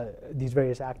these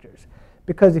various actors.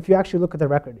 Because if you actually look at the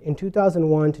record, in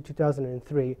 2001 to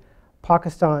 2003,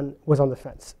 Pakistan was on the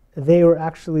fence. They were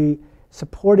actually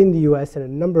supporting the US in a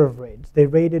number of raids. They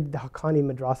raided the Haqqani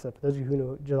Madrasa, for those of you who know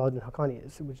who Jalaluddin Haqqani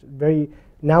is, which is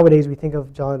nowadays we think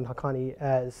of Jalaluddin Haqqani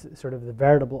as sort of the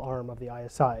veritable arm of the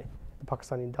ISI, the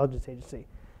Pakistani intelligence agency.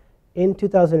 In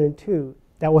 2002,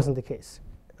 that wasn't the case.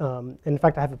 And in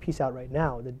fact, I have a piece out right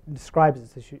now that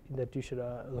describes this that you should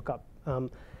look up.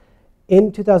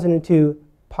 In 2002,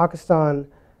 Pakistan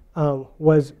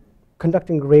was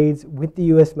conducting raids with the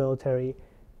US military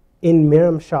in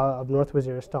Miram Shah of North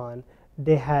Waziristan.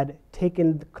 They had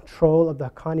taken the control of the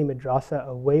Haqqani Madrasa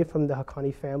away from the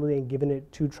Haqqani family and given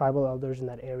it to tribal elders in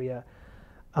that area.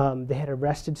 They had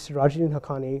arrested Sirajuddin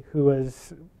Haqqani, who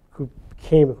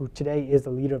today is the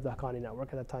leader of the Haqqani network.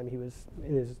 At that time, he was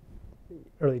in his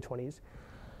early 20s.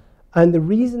 And the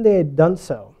reason they had done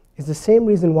so is the same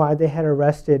reason why they had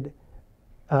arrested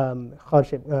Khalid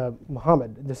Sheikh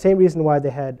Mohammed, the same reason why they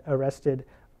had arrested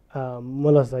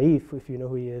Mullah Zaif, if you know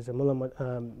who he is, Mullah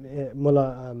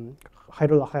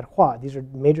Khairullah Khair Khwa. These are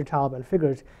major Taliban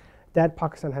figures that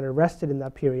Pakistan had arrested in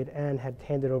that period and had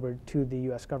handed over to the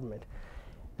US government.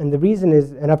 And the reason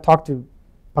is, and I've talked to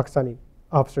Pakistani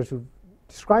officers who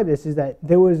describe this, is that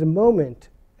there was a moment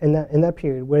in that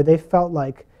period where they felt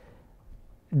like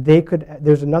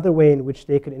there's another way in which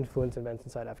they could influence events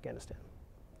inside Afghanistan.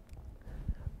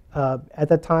 At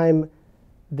that time,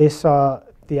 they saw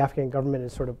the Afghan government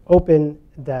as sort of open,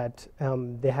 that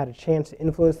they had a chance to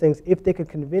influence things if they could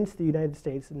convince the United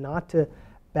States not to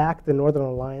back the Northern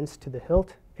Alliance to the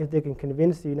hilt, if they can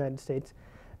convince the United States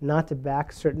not to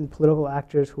back certain political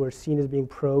actors who are seen as being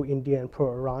pro-India and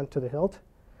pro-Iran to the hilt,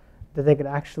 that they could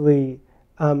actually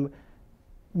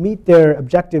meet their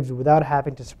objectives without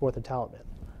having to support the Taliban.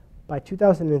 By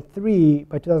 2003,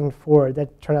 by 2004,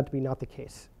 that turned out to be not the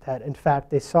case. That in fact,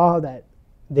 they saw that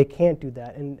they can't do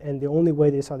that, and the only way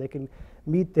they saw they can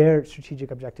meet their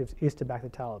strategic objectives is to back the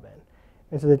Taliban.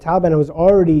 And so the Taliban was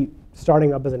already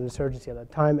starting up as an insurgency at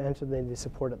that time, and so then they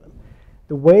supported them.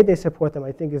 The way they support them,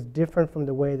 I think, is different from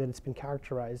the way that it's been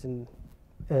characterized in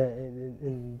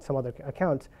some other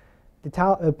accounts.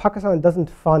 Pakistan doesn't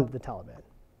fund the Taliban.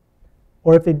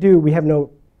 Or if they do, we have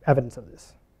no evidence of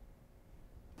this.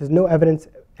 There's no evidence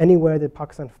anywhere that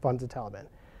Pakistan funds the Taliban.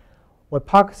 What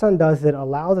Pakistan does is it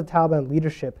allows the Taliban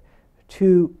leadership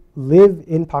to live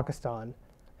in Pakistan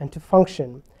and to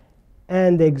function,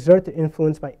 and they exert their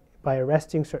influence by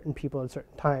arresting certain people at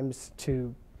certain times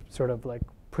to sort of like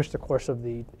push the course of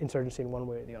the insurgency in one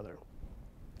way or the other.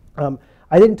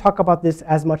 I didn't talk about this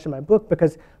as much in my book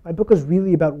because my book is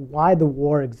really about why the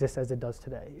war exists as it does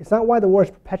today. It's not why the war is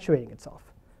perpetuating itself.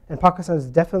 And Pakistan is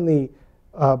definitely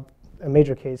a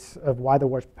major case of why the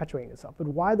war is perpetuating itself. But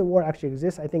why the war actually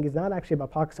exists, I think, is not actually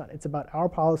about Pakistan. It's about our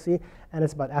policy, and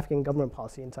it's about Afghan government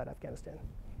policy inside Afghanistan.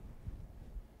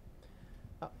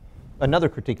 Another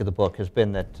critique of the book has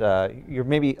been that you're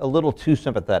maybe a little too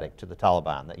sympathetic to the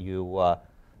Taliban, that you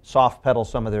soft pedal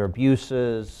some of their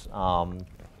abuses,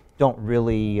 don't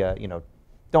really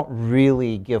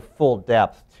give full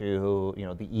depth to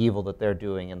the evil that they're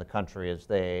doing in the country as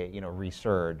they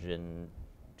resurge in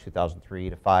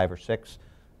 2003 to 5 or 6.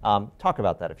 Talk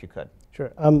about that if you could.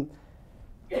 Sure.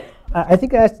 I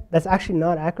think that's actually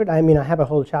not accurate. I mean, I have a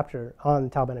whole chapter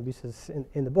on Taliban abuses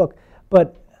in the book,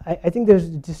 but I think there's a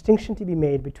distinction to be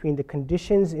made between the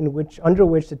conditions under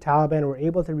which the Taliban were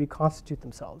able to reconstitute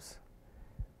themselves,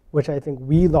 which I think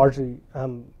we largely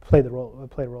played a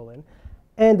role in,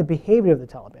 and the behavior of the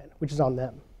Taliban, which is on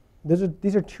them.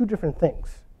 These are two different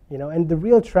things, and the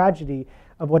real tragedy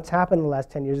of what's happened in the last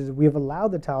 10 years is we've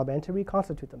allowed the Taliban to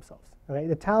reconstitute themselves. Right?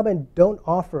 The Taliban don't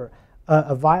offer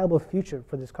a viable future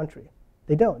for this country.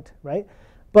 They don't, right?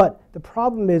 But the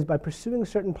problem is by pursuing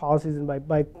certain policies and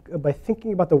by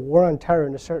thinking about the war on terror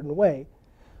in a certain way,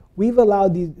 we've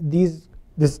allowed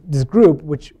this group,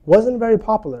 which wasn't very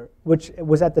popular, which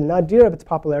was at the nadir of its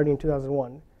popularity in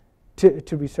 2001,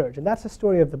 to resurge. And that's the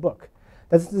story of the book.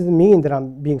 That doesn't mean that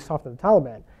I'm being soft on the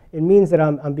Taliban. It means that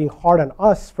I'm being hard on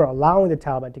us for allowing the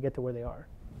Taliban to get to where they are.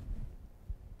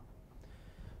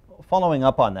 Following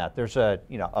up on that, there's a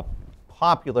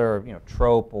popular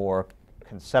trope or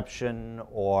conception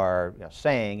or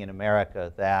saying in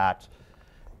America that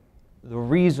the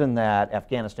reason that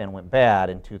Afghanistan went bad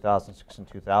in 2006 and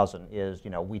 2000 is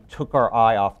we took our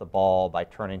eye off the ball by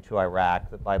turning to Iraq.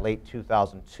 That by late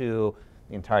 2002,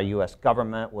 the entire U.S.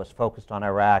 government was focused on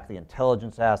Iraq. The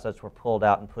intelligence assets were pulled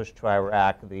out and pushed to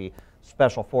Iraq. The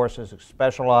special forces who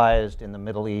specialized in the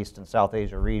Middle East and South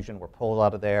Asia region were pulled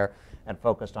out of there and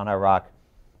focused on Iraq.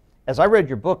 As I read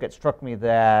your book, it struck me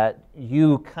that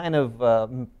you kind of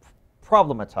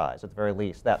problematized, at the very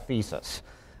least, that thesis.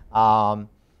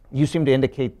 You seem to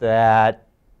indicate that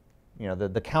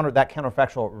that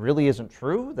counterfactual really isn't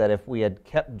true, that if we had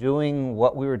kept doing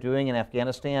what we were doing in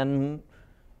Afghanistan,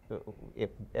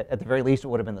 at the very least it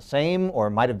would have been the same, or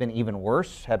might have been even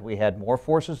worse had we had more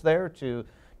forces there to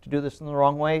do this in the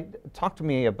wrong way. Talk to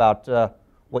me about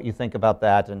what you think about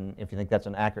that, and if you think that's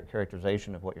an accurate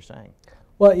characterization of what you're saying.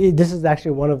 Well, this is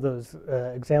actually one of those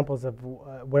examples of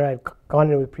where I've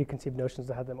gone in with preconceived notions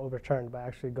to have them overturned by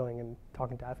actually going and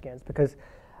talking to Afghans, because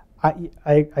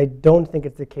I don't think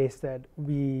it's the case that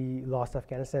we lost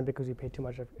Afghanistan because we paid too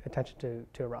much attention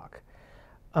to Iraq.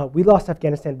 We lost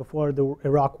Afghanistan before the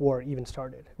Iraq War even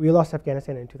started. We lost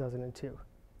Afghanistan in 2002,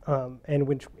 and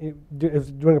it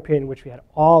was during a period in which we had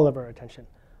all of our attention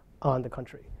on the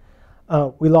country.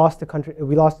 We lost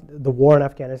the war in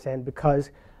Afghanistan because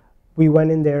we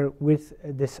went in there with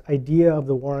this idea of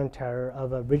the war on terror,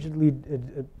 of a rigidly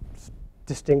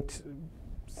distinct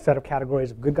set of categories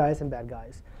of good guys and bad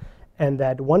guys, and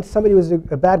that once somebody was a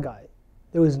bad guy,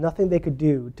 there was nothing they could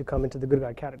do to come into the good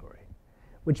guy category,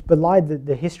 which belied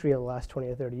the history of the last 20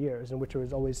 or 30 years in which it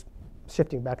was always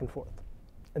shifting back and forth.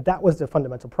 And that was the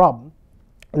fundamental problem.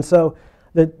 And so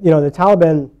the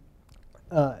Taliban,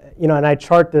 and I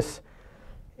chart this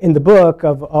in the book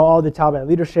of all the Taliban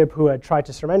leadership who had tried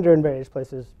to surrender in various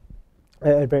places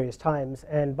at various times.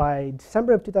 And by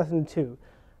December of 2002,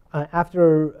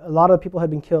 after a lot of people had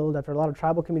been killed, after a lot of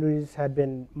tribal communities had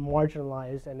been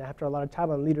marginalized, and after a lot of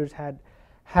Taliban leaders had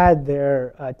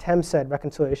their attempts at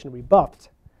reconciliation rebuffed,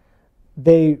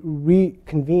 they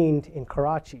reconvened in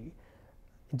Karachi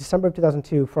in December of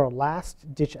 2002 for a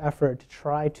last-ditch effort to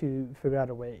try to figure out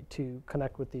a way to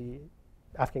connect with the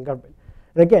Afghan government.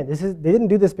 And again, they didn't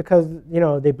do this because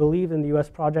they believed in the U.S.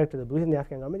 project or they believed in the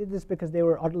Afghan government. They did this because they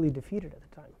were utterly defeated at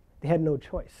the time. They had no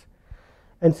choice.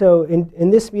 And so in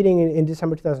this meeting in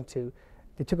December 2002,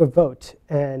 they took a vote,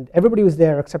 and everybody was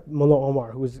there except Mullah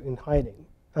Omar, who was in hiding.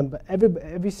 But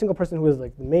every single person who was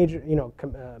like the major,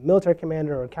 military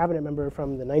commander or cabinet member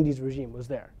from the 90s regime was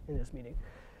there in this meeting.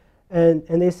 And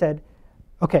they said,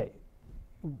 okay,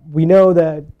 we know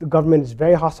that the government is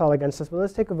very hostile against us, but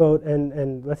let's take a vote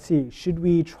and let's see, should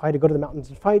we try to go to the mountains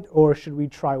and fight, or should we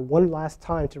try one last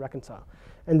time to reconcile?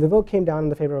 And the vote came down in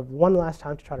the favor of one last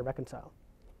time to try to reconcile.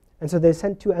 And so they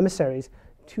sent 2 emissaries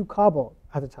to Kabul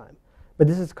at the time. But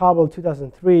this is Kabul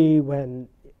 2003, when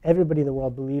everybody in the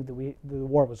world believed that the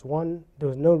war was won. There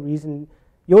was no reason.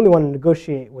 You only want to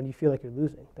negotiate when you feel like you're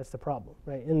losing. That's the problem,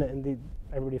 right?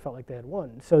 Everybody felt like they had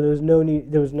won. So there was no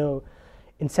need. There was no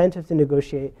incentive to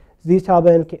negotiate. So these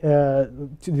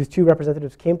Taliban, these 2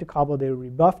 representatives came to Kabul. They were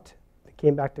rebuffed. They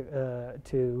came back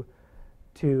to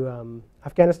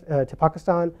Afghanistan, to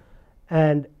Pakistan,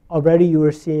 and already you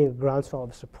were seeing a groundswell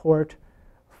of support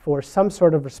for some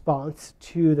sort of response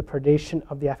to the predation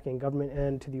of the Afghan government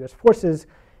and to the US forces,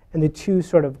 and the 2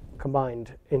 sort of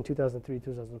combined in 2003,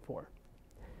 2004.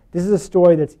 This is a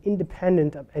story that's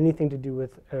independent of anything to do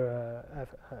with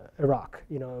Iraq.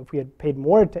 If we had if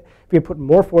we had put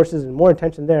more forces and more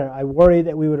attention there, I worry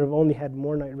that we would have only had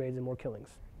more night raids and more killings.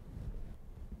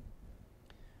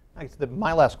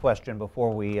 My last question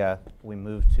before we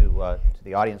move to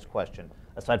the audience question,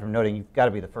 aside from noting you've got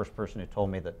to be the first person who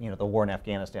told me that the war in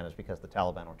Afghanistan is because the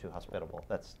Taliban were too hospitable.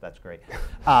 That's great.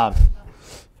 How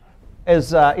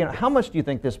much do you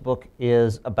think this book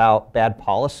is about bad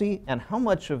policy, and how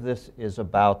much of this is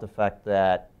about the fact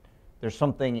that there's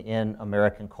something in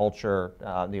American culture,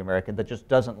 that just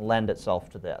doesn't lend itself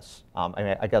to this?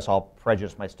 I guess I'll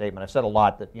prejudice my statement. I've said a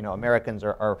lot that Americans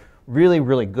are really,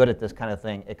 really good at this kind of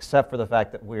thing, except for the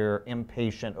fact that we're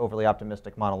impatient, overly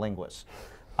optimistic monolinguists.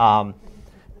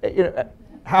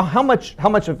 how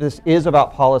much of this is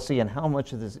about policy and how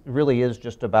much of this really is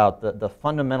just about the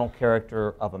fundamental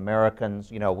character of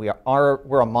Americans? You know, we're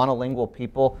a monolingual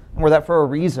people, and we're that for a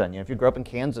reason. You know, if you grew up in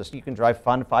Kansas, you can drive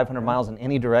 500 miles in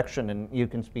any direction, and you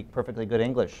can speak perfectly good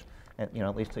English. And, you know,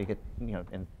 at least till you get, you know,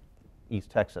 in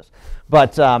East Texas.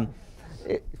 But sorry,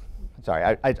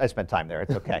 I spent time there.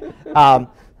 It's okay.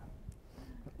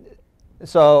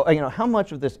 So, you know, how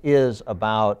much of this is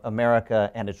about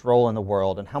America and its role in the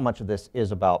world, and how much of this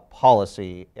is about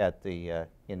policy at the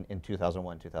in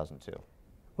 2001, 2002?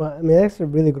 Well, I mean, that's a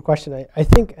really good question. I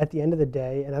think at the end of the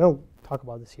day, and I don't talk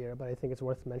about this here, but I think it's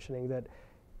worth mentioning that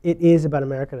it is about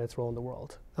America and its role in the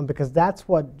world, because that's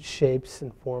what shapes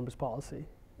and forms policy.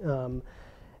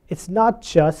 It's not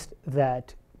just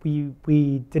that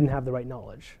we didn't have the right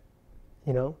knowledge.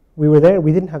 You know, we were there,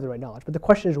 we didn't have the right knowledge. But the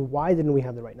question is, why didn't we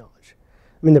have the right knowledge?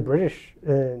 I mean, the British,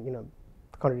 you know,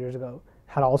 100 years ago,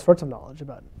 had all sorts of knowledge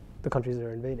about the countries they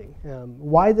were invading.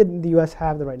 Why didn't the U.S.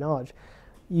 have the right knowledge?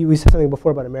 We said something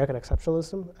before about American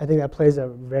exceptionalism. I think that plays a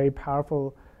very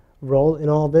powerful role in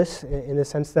all this, in the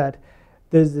sense that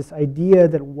there's this idea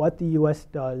that what the U.S.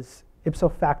 does ipso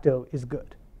facto is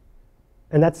good.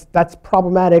 And that's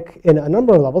problematic in a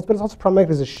number of levels, but it's also problematic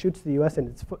because it shoots the U.S.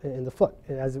 in the foot,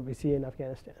 as we see in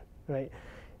Afghanistan, right?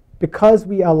 Because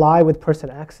we ally with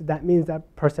person X, that means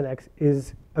that person X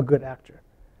is a good actor.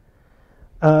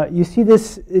 You see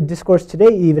this discourse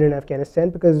today even in Afghanistan,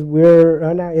 because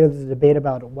we're now, you know, there's a debate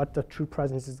about what the true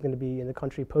presence is going to be in the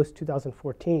country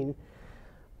post-2014.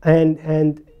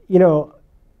 And you know,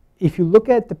 if you look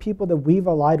at the people that we've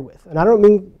allied with, and I don't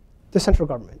mean the central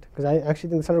government, because I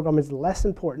actually think the central government is less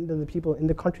important than the people in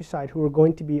the countryside who are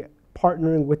going to be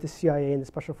partnering with the CIA and the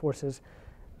special forces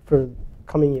for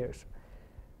coming years.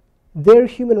 Their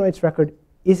human rights record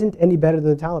isn't any better than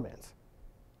the Taliban's.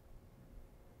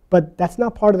 But that's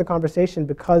not part of the conversation,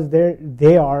 because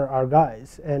they are our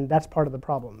guys, and that's part of the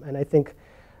problem. And I think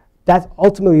that's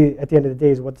ultimately, at the end of the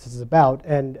day, is what this is about.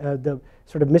 And the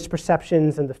sort of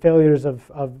misperceptions and the failures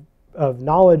of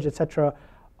knowledge, et cetera,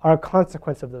 are a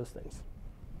consequence of those things.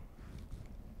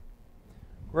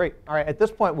 Great. All right. At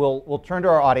this point, we'll turn to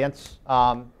our audience.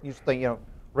 Usually, you know,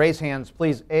 raise hands,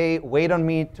 please. A, wait on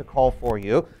me to call for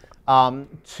you.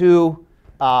 Two,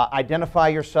 identify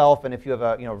yourself, and if you have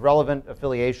a relevant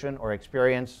affiliation or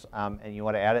experience and you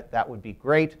want to add it, that would be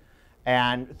great.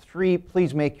 And three,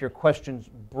 please make your questions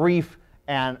brief.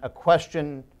 And a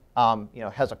question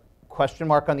has a question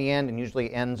mark on the end and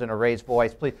usually ends in a raised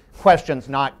voice. Please, questions,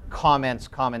 not comments,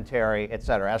 commentary, et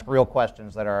cetera. Ask real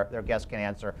questions that their guests can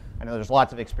answer. I know there's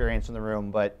lots of experience in the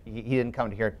room, but he didn't come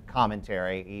to hear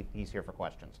commentary. He's here for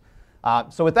questions.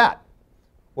 So with that,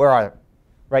 where are they?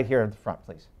 Right here in the front,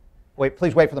 please.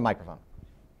 Please wait for the microphone.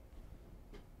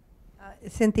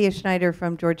 Cynthia Schneider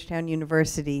from Georgetown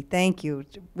University. Thank you.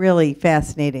 It's really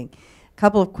fascinating. A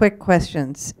couple of quick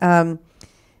questions.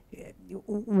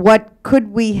 What could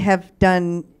we have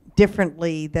done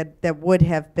differently that would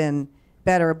have been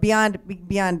better beyond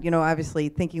obviously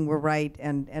thinking we're right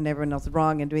and everyone else is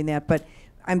wrong and doing that, but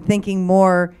I'm thinking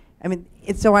more, I mean,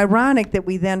 it's so ironic that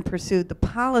we then pursued the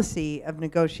policy of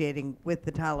negotiating with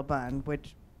the Taliban,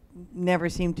 which never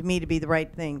seemed to me to be the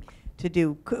right thing to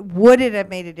do. Would it have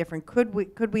made a difference? Could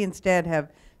we instead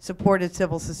have supported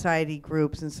civil society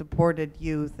groups and supported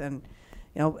youth, and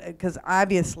because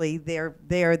obviously they're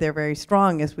very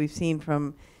strong, as we've seen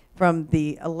from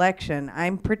the election.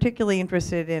 I'm particularly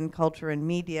interested in culture and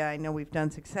media. I know we've done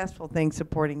successful things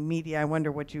supporting media. I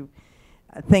wonder what you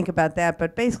think about that.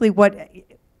 But basically, what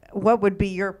would be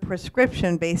your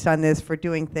prescription based on this for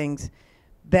doing things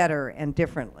better and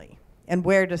differently? And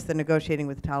where does the negotiating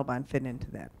with the Taliban fit into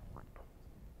that?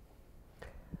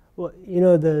 Well,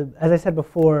 as I said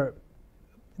before,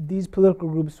 these political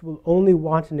groups will only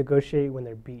want to negotiate when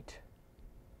they're beat.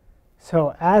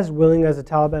 So as willing as the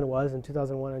Taliban was in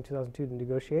 2001 and 2002 to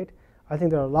negotiate, I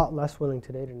think they're a lot less willing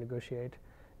today to negotiate.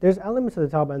 There's elements of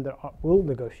the Taliban that will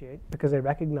negotiate because they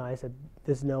recognize that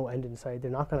there's no end in sight.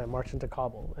 They're not going to march into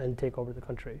Kabul and take over the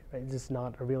country. Right? It's just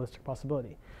not a realistic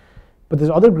possibility. But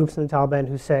there's other groups in the Taliban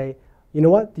who say, you know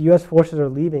what, the US forces are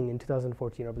leaving in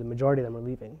 2014, or the majority of them are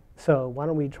leaving. So why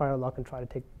don't we try our luck and try to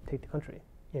take the country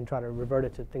and try to revert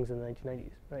it to things in the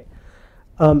 1990s, right?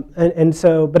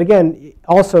 But again,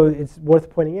 also it's worth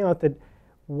pointing out that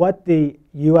what the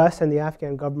US and the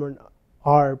Afghan government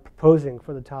are proposing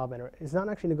for the Taliban is not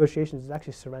actually negotiations, it's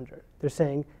actually surrender. They're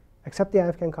saying, accept the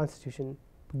Afghan constitution,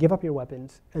 give up your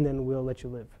weapons, and then we'll let you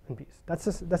live in peace. That's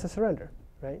a surrender,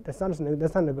 right? That's not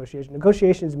a negotiation.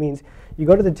 Negotiations means you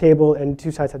go to the table and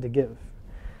two sides have to give.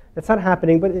 That's not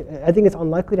happening, but I think it's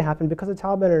unlikely to happen because the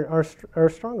Taliban are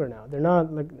stronger now. They're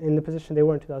not like in the position they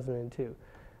were in 2002.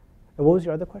 And what was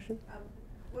your other question?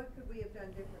 What could we have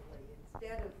done differently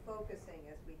instead of focusing,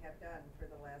 as we have done for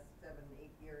the last 7,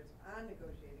 8 years, on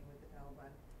negotiating with the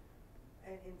Taliban?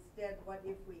 And instead, what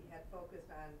if we had focused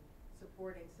on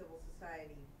supporting civil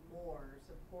society more,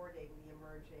 supporting the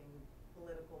emerging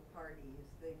political parties,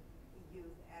 the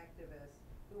youth activists,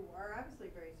 who are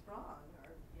obviously very strong, or,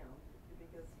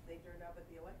 because they turned up at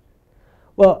the election?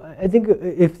 Well, I think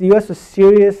if the U.S. was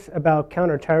serious about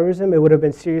counterterrorism, it would have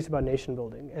been serious about nation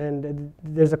building. And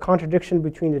there's a contradiction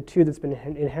between the two that's been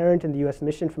inherent in the U.S.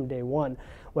 mission from day one.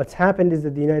 What's happened is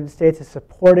that the United States has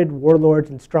supported warlords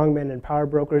and strongmen and power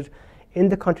brokers in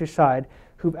the countryside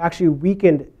who've actually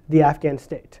weakened the Afghan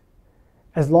state.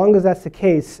 As long as that's the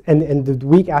case, and the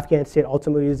weak Afghan state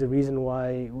ultimately is the reason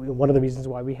why, one of the reasons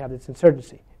why we have this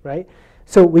insurgency, right?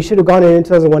 So we should have gone in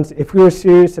 2001, if we were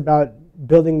serious about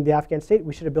building the Afghan state,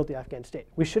 we should have built the Afghan state.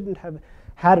 We shouldn't have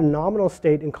had a nominal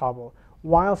state in Kabul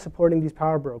while supporting these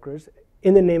power brokers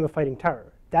in the name of fighting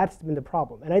terror. That's been the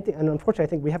problem. And unfortunately, I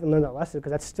think we haven't learned that lesson,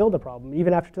 because that's still the problem.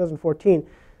 Even after 2014,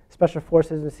 special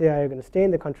forces and CIA are going to stay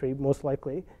in the country, most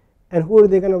likely. And who are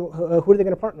they going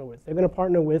to partner with? They're going to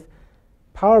partner with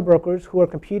power brokers who are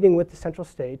competing with the central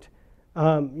state,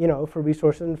 for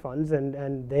resources and funds,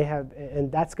 and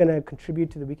that's going to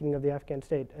contribute to the weakening of the Afghan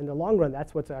state. In the long run,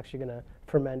 that's what's actually going to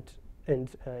ferment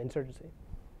insurgency.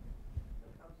 When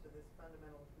it comes to this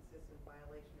fundamental, consistent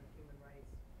violation of human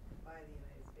rights by the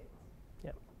United States.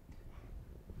 Yeah.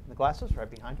 The glasses right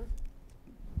behind her.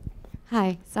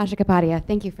 Hi, Sasha Kapadia.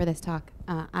 Thank you for this talk.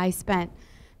 I spent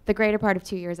the greater part of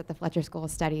 2 years at the Fletcher School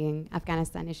studying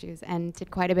Afghanistan issues and did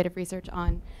quite a bit of research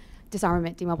on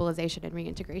disarmament, demobilization, and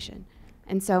reintegration.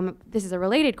 And so this is a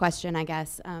related question, I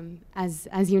guess.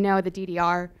 As you know, the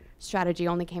DDR strategy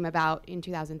only came about in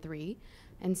 2003.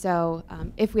 And so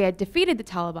if we had defeated the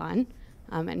Taliban,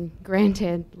 and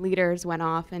granted, leaders went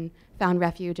off and found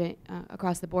refuge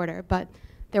across the border, but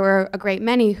there were a great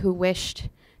many who wished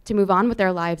to move on with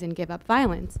their lives and give up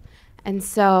violence. And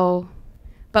so,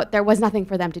 but there was nothing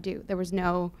for them to do. There was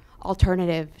no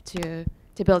alternative to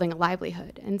building a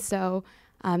livelihood. And so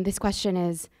this question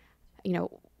is,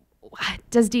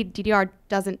 does DDR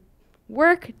doesn't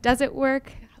work? Does it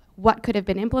work? What could have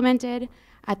been implemented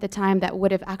at the time that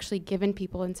would have actually given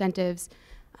people incentives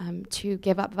to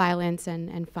give up violence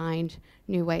and find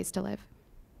new ways to live?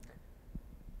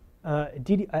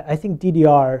 I think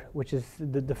DDR, which is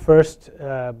the first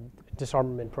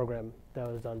disarmament program that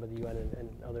was done by the UN and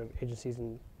other agencies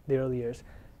in the early years,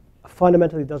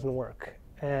 fundamentally doesn't work.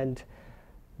 And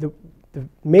the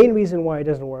main reason why it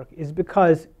doesn't work is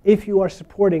because if you are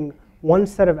supporting one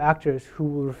set of actors who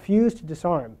will refuse to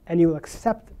disarm, and you will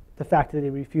accept the fact that they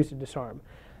refuse to disarm,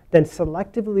 then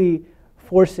selectively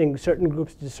forcing certain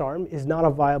groups to disarm is not a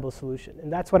viable solution.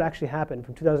 And that's what actually happened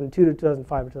from 2002 to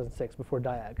 2005 or 2006 before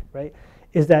DIAG, right?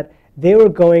 Is that they were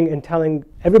going and telling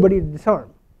everybody to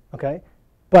disarm, okay?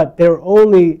 But they were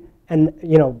only,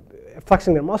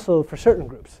 flexing their muscle for certain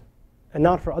groups and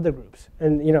not for other groups.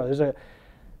 And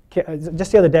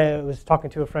just the other day I was talking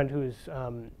to a friend who is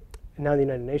now in the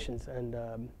United Nations, and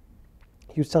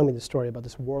he was telling me this story about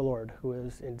this warlord who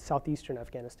is in southeastern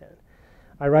Afghanistan.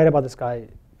 I write about this guy.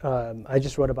 I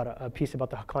just wrote about a piece about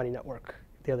the Haqqani network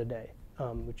the other day,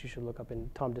 which you should look up in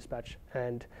Tom Dispatch.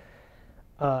 And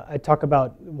I talk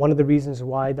about one of the reasons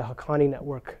why the Haqqani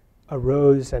network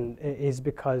arose and is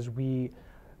because we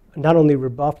not only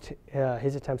rebuffed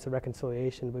his attempts at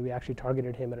reconciliation, but we actually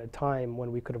targeted him at a time when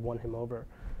we could have won him over.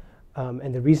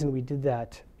 And the reason we did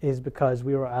that is because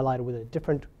we were allied with a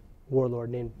different warlord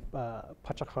named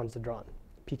Pacha Khan Zadran,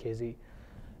 PKZ.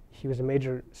 He was a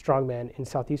major strongman in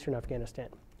southeastern Afghanistan.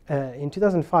 In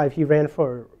 2005, he ran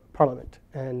for parliament.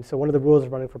 And so one of the rules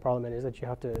of running for parliament is that you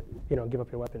have to give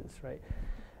up your weapons, right?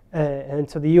 And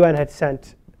so the UN had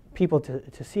sent people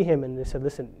to see him, and they said,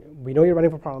 listen, we know you're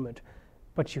running for parliament,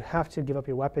 but you have to give up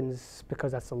your weapons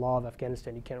because that's the law of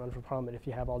Afghanistan. You can't run for parliament if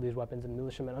you have all these weapons and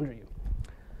militiamen under you.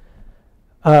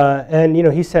 And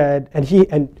he said,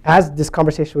 and as this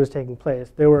conversation was taking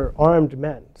place, there were armed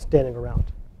men standing around,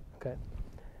 okay?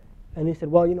 And he said,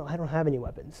 well, I don't have any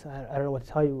weapons. I don't know what to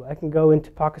tell you. I can go into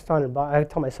Pakistan and buy, I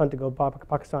tell my son to go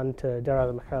Pakistan to Dar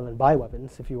al-Mikhail and buy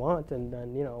weapons if you want, and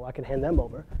then, I can hand them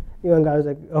over. The UN guy was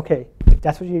like, okay, if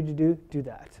that's what you need to do, do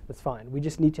that. That's fine. We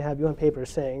just need to have you on paper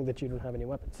saying that you don't have any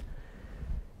weapons.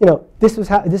 This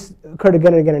occurred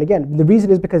again and again and again. The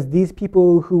reason is because these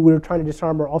people who were trying to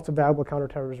disarm are also valuable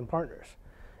counterterrorism partners.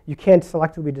 You can't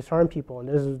selectively disarm people, and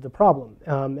this is the problem.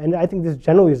 And I think this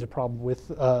generally is a problem with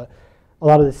a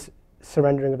lot of this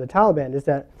surrendering of the Taliban, is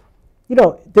that,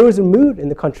 there was a mood in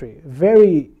the country,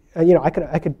 very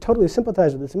I could totally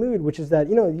sympathize with this mood, which is that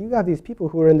you have these people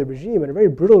who are in the regime, in a very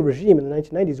brutal regime in the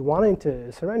 1990s, wanting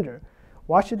to surrender.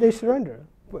 Why should they surrender?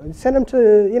 Send them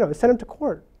to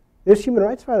court. There's human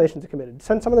rights violations committed.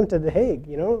 Send some of them to The Hague.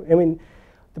 I mean,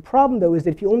 the problem though is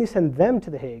that if you only send them to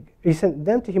The Hague, or you send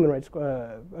them to human rights,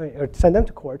 or send them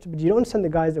to courts, but you don't send the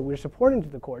guys that we're supporting to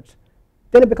the courts,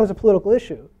 then it becomes a political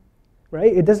issue,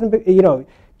 right? It doesn't,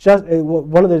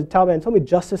 one of the Taliban told me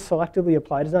justice selectively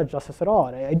applied is not justice at all,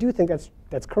 and I do think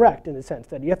that's correct in the sense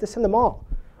that you have to send them all,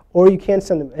 or you can't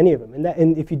send them any of them.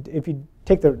 And if you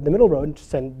take the middle road and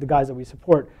send the guys that we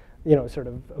support, sort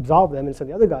of absolve them and send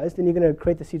the other guys, then you're going to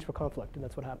create the seeds for conflict, and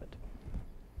that's what happened.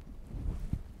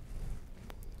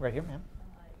 Right here, ma'am.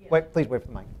 Yes. Please wait for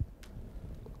the mic.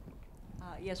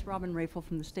 Yes, Robin Rafel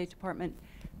from the State Department.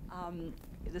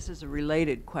 This is a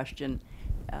related question.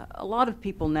 A lot of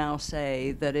people now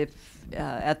say that if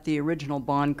at the original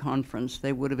Bonn conference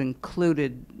they would have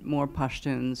included more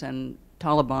Pashtuns and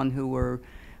Taliban who were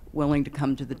willing to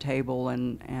come to the table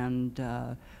and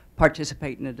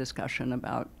participate in a discussion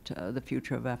about the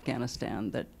future of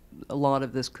Afghanistan, that a lot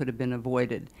of this could have been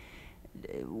avoided.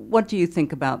 What do you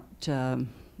think about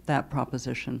that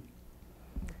proposition?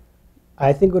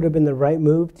 I think it would have been the right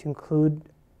move to include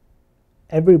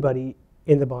everybody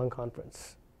in the Bonn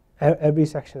conference, every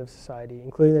section of society,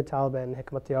 including the Taliban,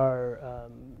 Hikmatyar,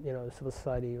 the civil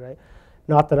society, right?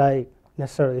 Not that I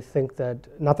necessarily think that,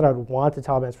 not that I would want the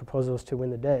Taliban's proposals to win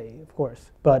the day, of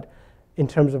course, but in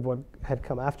terms of what had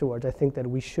come afterwards, I think that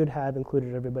we should have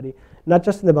included everybody, not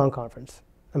just in the Bonn conference.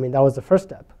 I mean, that was the first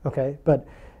step, okay? But,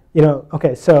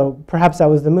 so perhaps that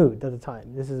was the mood at the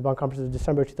time. This is the Bonn conference of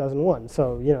December 2001.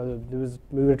 So, there was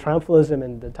a mood of triumphalism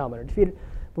and the Taliban are defeated.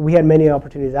 But we had many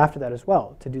opportunities after that as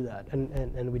well to do that,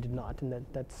 and we did not, and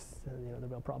that's the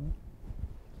real problem.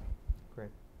 Great.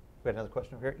 We had another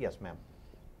question over here? Yes, ma'am.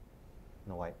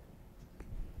 No white.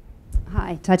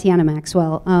 Hi, Tatiana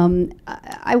Maxwell.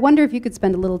 I wonder if you could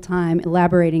spend a little time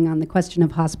elaborating on the question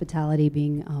of hospitality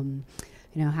being,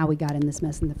 how we got in this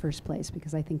mess in the first place,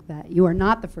 because I think that you are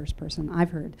not the first person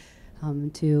I've heard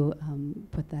to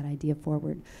put that idea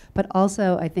forward. But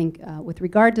also, I think with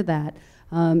regard to that,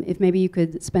 if maybe you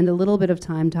could spend a little bit of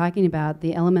time talking about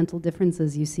the elemental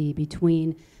differences you see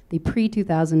between the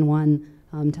pre-2001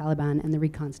 Taliban and the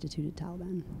reconstituted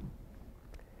Taliban.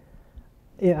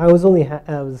 Yeah, I was only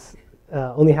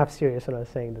half serious when I was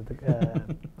saying that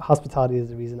the hospitality is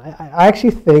the reason. I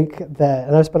actually think that,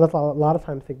 and I've spent a lot of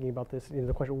time thinking about this,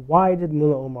 the question, why did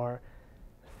Mullah Omar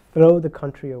throw the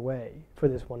country away for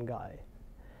this one guy?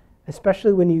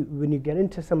 Especially when you get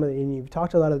into some of the, and you've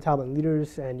talked to a lot of the Taliban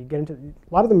leaders, and you get into,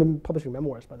 a lot of them have been publishing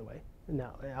memoirs, by the way,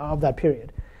 now, of that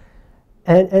period.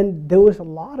 And there was a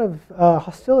lot of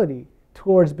hostility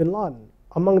towards bin Laden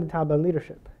among the Taliban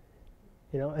leadership.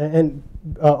 And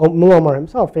Mullah Omar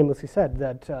himself famously said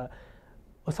that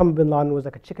Osama bin Laden was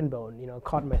like a chicken bone,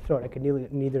 caught in my throat. I could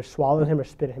neither swallow him or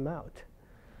spit him out.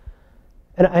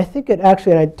 And I think it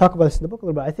actually, and I talk about this in the book a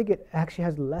little bit, I think it actually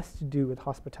has less to do with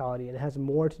hospitality and it has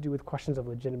more to do with questions of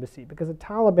legitimacy, because the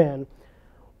Taliban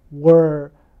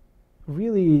were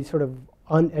really sort of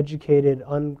uneducated,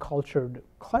 uncultured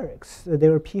clerics. They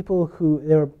were people who,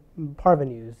 they were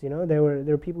parvenus, they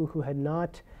were people who had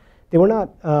not, they were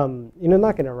not,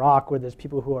 like in Iraq where there's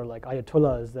people who are like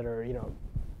ayatollahs that are,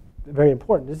 very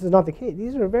important. This is not the case.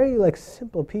 These are very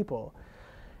simple people.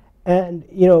 And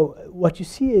what you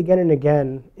see again and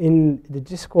again in the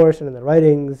discourse and in the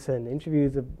writings and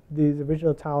interviews of these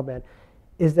original Taliban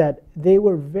is that they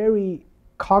were very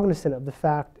cognizant of the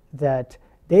fact that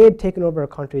they had taken over a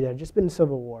country that had just been in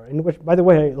civil war, in which, by the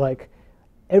way,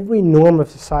 every norm of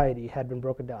society had been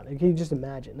broken down. And can you just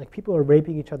imagine? People are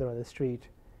raping each other on the street.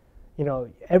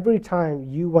 Every time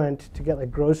you went to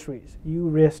get groceries, you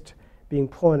risked being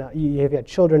pulling out. If you had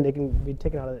children, they can be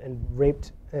taken out and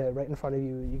raped right in front of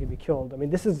you. You could be killed. I mean,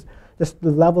 this is just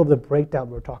the level of the breakdown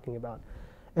we're talking about.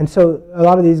 And so a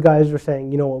lot of these guys were saying,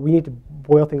 we need to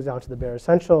boil things down to the bare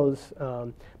essentials.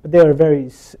 But they were very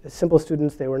simple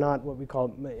students. They were not what we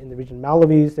call in the region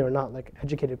Malavis. They were not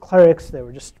educated clerics. They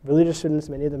were just religious students.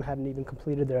 Many of them hadn't even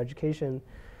completed their education.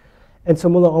 And so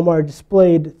Mullah Omar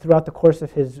displayed throughout the course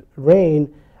of his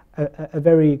reign a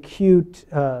very acute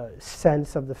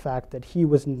sense of the fact that he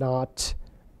was not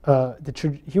a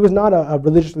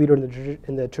religious leader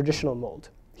in the traditional mold.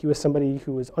 He was somebody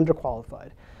who was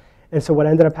underqualified. And so what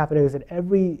ended up happening is that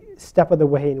every step of the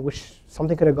way in which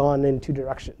something could have gone in two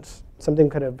directions, something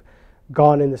could have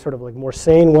gone in the sort of more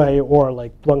sane way or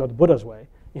blowing up the Buddha's way,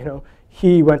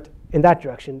 he went in that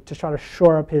direction to try to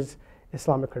shore up his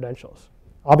Islamic credentials.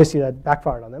 Obviously that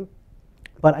backfired on them.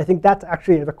 But I think that's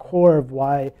actually at the core of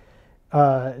why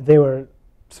they were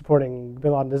supporting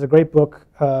bin Laden. There's a great book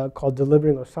called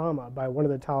Delivering Osama by one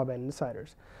of the Taliban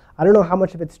insiders. I don't know how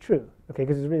much of it's true, okay,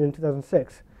 because it was written in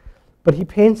 2006. But he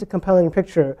paints a compelling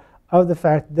picture of the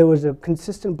fact that there was a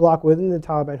consistent bloc within the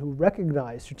Taliban who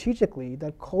recognized strategically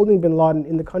that holding bin Laden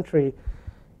in the country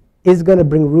is going to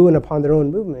bring ruin upon their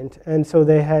own movement. And so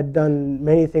they had done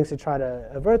many things to try to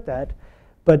avert that.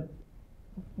 But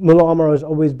Mullah Omar was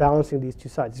always balancing these two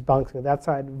sides. He's balancing that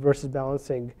side versus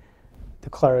balancing the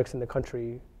clerics in the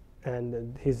country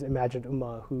and his imagined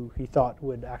ummah, who he thought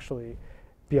would actually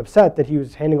be upset that he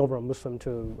was handing over a Muslim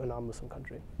to a non-Muslim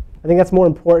country. I think that's more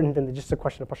important than just a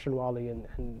question of Pashtunwali and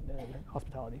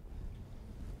hospitality.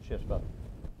 Just about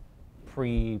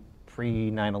pre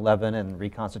 9/11 and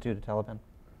reconstituted Taliban.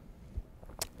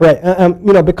 Right.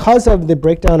 You know, because of the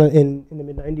breakdown in the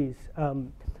mid 90s,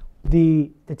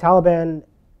 the Taliban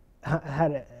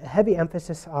had a heavy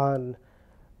emphasis on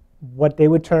what they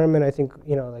would term, and I think,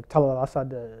 you know, like Talal al-Assad,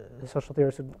 the social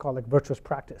theorists would call like virtuous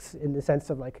practice, in the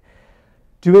sense of like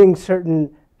doing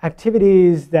certain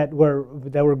activities that were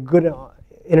good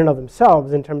in and of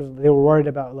themselves, in terms of they were worried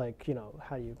about, like, you know,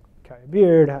 how you carry a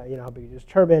beard, how, you know, how big you use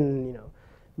turban, you know,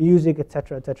 music,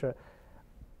 etc., etc.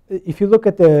 If you look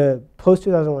at the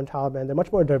post-2001 Taliban, they're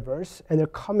much more diverse, and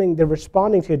they're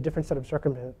responding to a different set of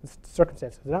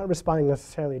circumstances. They're not responding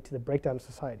necessarily to the breakdown of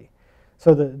society.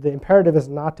 So the imperative is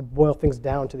not to boil things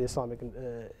down to the Islamic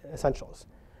essentials.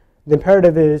 The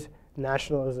imperative is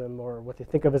nationalism, or what they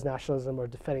think of as nationalism, or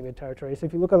defending their territory. So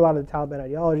if you look at a lot of the Taliban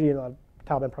ideology and a lot of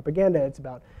Taliban propaganda, it's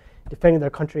about defending their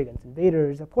country against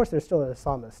invaders. Of course, they're still an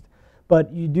Islamist.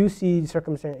 But you do see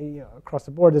circumstances, you know, across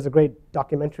the board. There's a great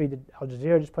documentary that Al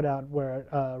Jazeera just put out, where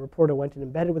a reporter went and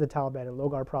embedded with the Taliban in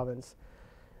Logar province,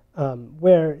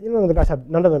 where, you know, the guys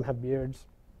none of them have beards.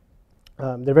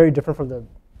 They're very different from the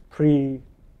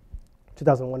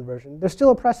pre-2001 version. They're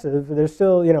still oppressive. They're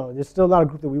still, you know, they're still not a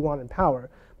group that we want in power,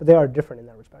 but they are different in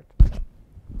that respect.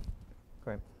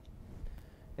 Great.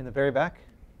 In the very back.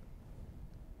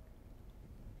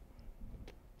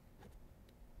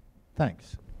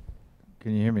 Thanks.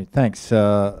 Can you hear me? Thanks.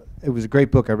 It was a great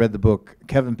book. I read the book.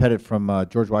 Kevin Pettit from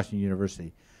George Washington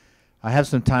University. I have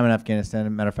some time in Afghanistan. As a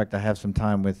matter of fact, I have some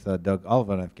time with Doug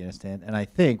Oliver in Afghanistan, and I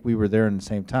think we were there in the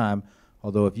same time.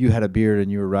 Although if you had a beard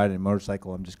and you were riding a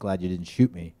motorcycle, I'm just glad you didn't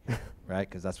shoot me, right?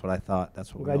 Because that's what I thought.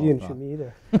 That's what I'm glad you didn't shoot me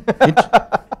either.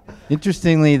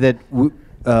 Interestingly, that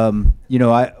you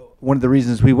know, one of the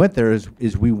reasons we went there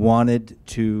is we wanted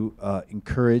to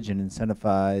encourage and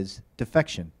incentivize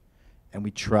defection. And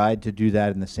we tried to do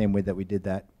that in the same way that we did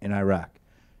that in Iraq.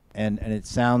 And it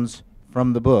sounds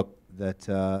from the book that,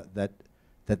 that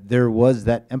there was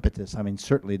that impetus. I mean,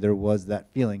 certainly there was that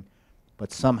feeling,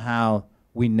 but somehow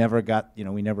we never got, you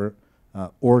know, we never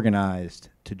organized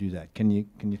to do that. Can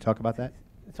you talk about that?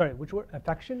 Sorry, which word?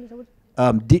 Affection, is that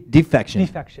what? Defection.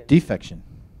 Defection. Defection.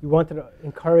 You wanted to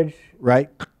encourage. Right.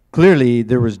 Clearly,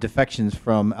 there was defections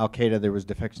from Al-Qaeda. There was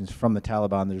defections from the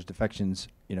Taliban. There's defections,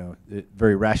 you know,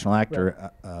 very rational actor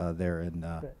there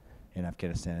in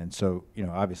Afghanistan. And so, you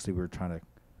know, obviously we were trying to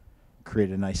create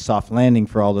a nice soft landing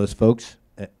for all those folks,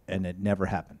 and it never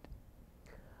happened.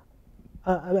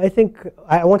 I think,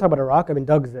 I won't talk about Iraq. I mean,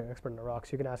 Doug's the expert in Iraq,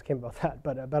 so you can ask him about that.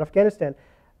 But about Afghanistan,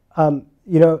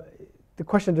 you know, the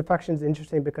question of defection is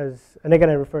interesting because, and again,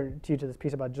 I refer to you to this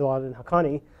piece about Jalal and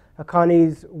Haqqani.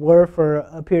 Haqqanis were, for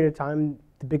a period of time,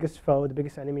 the biggest foe, the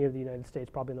biggest enemy of the United States,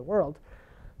 probably in the world.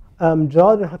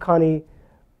 Jalal and Haqqani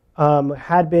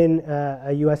had been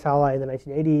a U.S. ally in the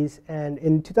 1980s, and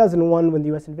in 2001, when the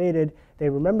U.S. invaded, they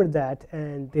remembered that,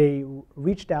 and they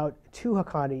reached out to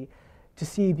Haqqani to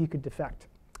see if he could defect.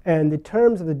 And the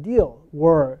terms of the deal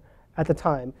were, at the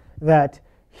time, that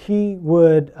he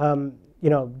would you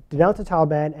know, denounce the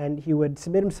Taliban, and he would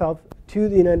submit himself to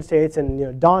the United States and, you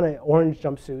know, don an orange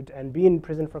jumpsuit and be in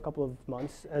prison for a couple of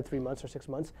months, 3 months or 6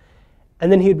 months,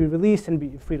 and then he'd be released and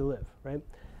be free to live, right?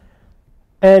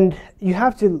 And you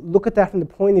have to look at that from the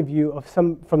point of view of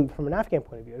from an Afghan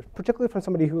point of view, particularly from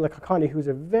somebody who, like Haqqani, who's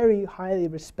a very highly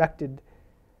respected,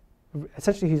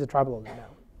 essentially he's a tribal owner now.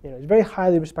 You know, he's a very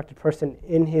highly respected person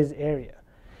in his area.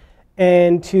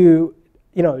 And to,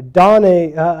 you know, don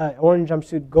a orange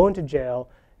jumpsuit, go into jail,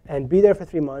 and be there for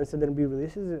 3 months, and then be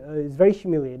released is very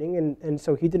humiliating, and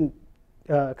so he didn't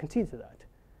concede to that.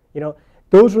 You know,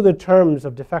 those were the terms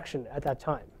of defection at that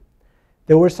time.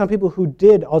 There were some people who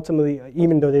did ultimately,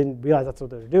 even though they didn't realize that's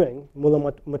what they were doing.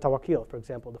 Mullah Mutawakkil, for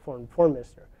example, the foreign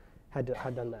minister, had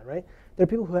done that, right? There are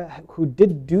people who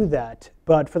did do that,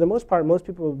 but for the most part, most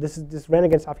people, this ran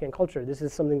against Afghan culture. This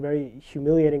is something very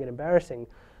humiliating and embarrassing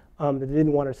that they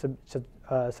didn't want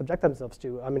to subject themselves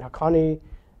to. I mean, Haqqani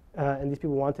and these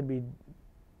people wanted to be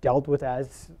dealt with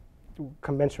as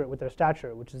commensurate with their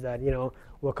stature, which is that,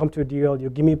 we'll come to a deal, you'll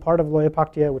give me part of Loya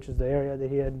Paktia, which is the area that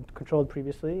he had controlled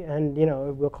previously, and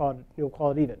we'll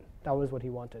call it even. That was what he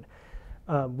wanted.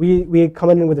 We come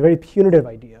in with a very punitive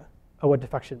idea of what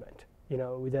defection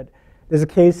meant. That there's a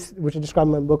case which I described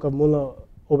in my book of Mullah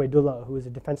Obaidullah, who was a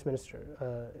defense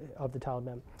minister of the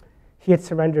Taliban. He had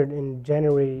surrendered in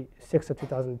January 6th of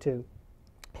 2002.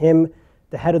 Him,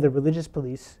 the head of the religious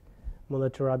police, Mullah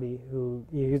Turabi,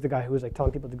 he's the guy who was like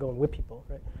telling people to go and whip people,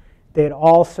 right? They had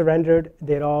all surrendered.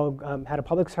 They had all had a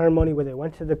public ceremony where they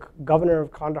went to the governor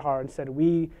of Kandahar and said,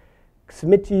 "We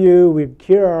submit to you. We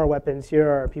here are our weapons. Here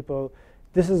are our people.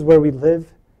 This is where we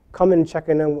live. Come and check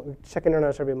in on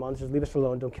us every month. Just leave us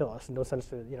alone. Don't kill us, and don't send us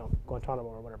to Guantanamo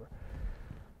or whatever."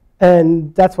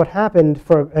 And that's what happened.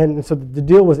 And so the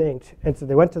deal was inked. And so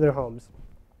they went to their homes.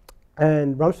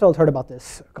 And Rumsfeld heard about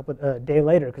this a day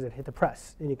later because it hit the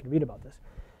press, and you can read about this.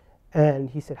 And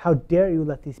he said, "How dare you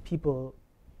let these people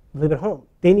live at home?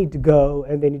 They need to go,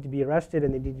 and they need to be arrested,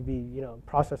 and they need to be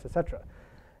processed, etc."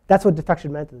 That's what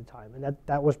defection meant at the time, and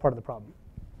that was part of the problem.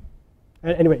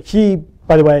 And anyway, he,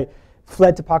 by the way,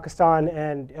 fled to Pakistan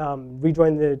and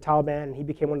rejoined the Taliban, and he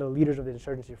became one of the leaders of the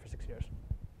insurgency for 6 years.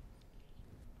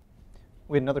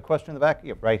 We had another question in the back.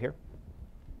 Yeah, right here.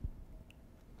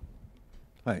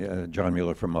 Hi, John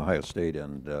Mueller from Ohio State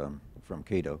and from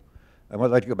Cato. I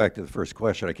would like to go back to the first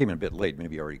question. I came in a bit late.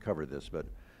 Maybe you already covered this, but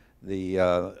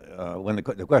when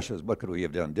the question is what could we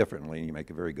have done differently, and you make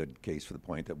a very good case for the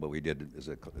point that what we did is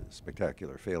a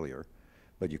spectacular failure.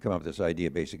 But you come up with this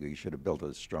idea, basically, you should have built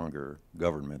a stronger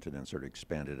government and then sort of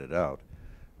expanded it out,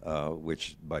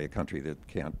 which by a country that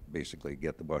can't basically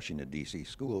get the Washington, D.C.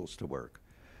 schools to work.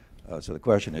 So the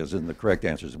question is, and the correct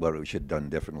answer is what we should have done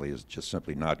differently is just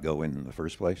simply not go in the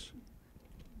first place?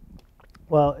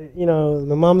 Well,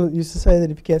 my mom used to say that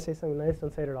if you can't say something nice,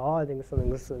 don't say it at all. I think it's something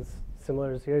that's as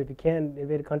similar as here. If you can't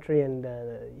invade a country and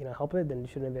help it, then you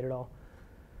shouldn't invade at all.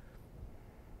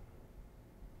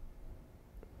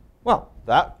 Well,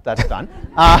 that's done.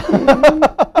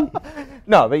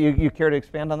 No, but you care to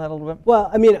expand on that a little bit? Well,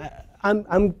 I mean,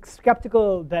 I'm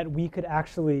skeptical that we could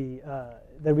actually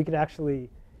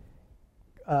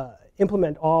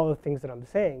implement all the things that I'm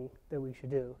saying that we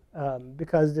should do,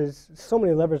 because there's so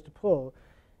many levers to pull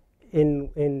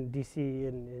in D.C.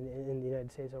 and in the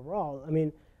United States overall. I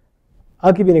mean,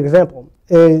 I'll give you an example.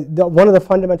 One of the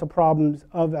fundamental problems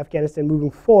of Afghanistan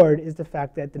moving forward is the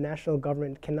fact that the national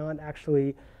government cannot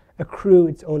actually accrue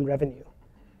its own revenue.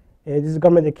 This is a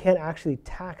government that can't actually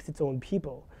tax its own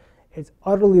people. It's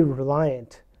utterly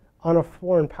reliant on a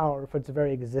foreign power for its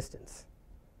very existence.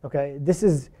 Okay, this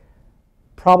is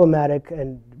problematic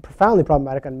and profoundly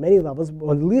problematic on many levels,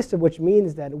 the least of which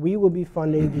means that we will be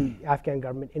funding the Afghan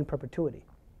government in perpetuity.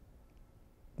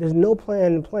 There's no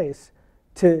plan in place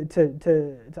to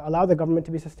allow the government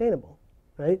to be sustainable,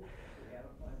 right?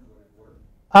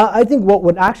 I think what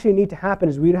would actually need to happen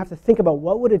is we'd have to think about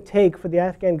what would it take for the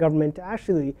Afghan government to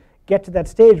actually get to that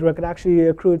stage where it could actually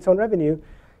accrue its own revenue.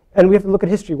 And we have to look at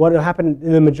history, what happened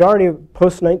in the majority of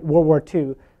post-World War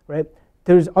II, right?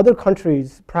 There's other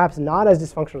countries, perhaps not as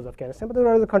dysfunctional as Afghanistan, but there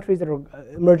are other countries that are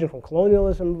emerging from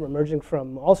colonialism, emerging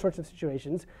from all sorts of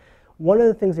situations. One of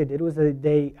the things they did was that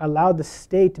they allowed the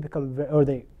state to become, or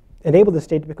they enabled the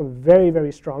state to become very,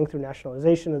 very strong through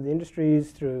nationalization of the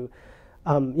industries, through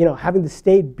having the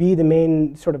state be the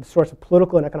main sort of source of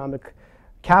political and economic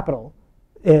capital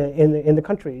in the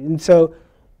country. And so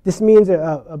this means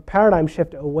a paradigm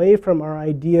shift away from our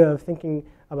idea of thinking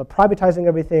about privatizing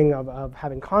everything, of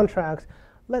having contracts.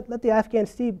 Let the Afghan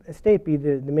state be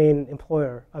the main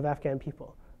employer of Afghan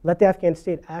people. Let the Afghan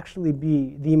state actually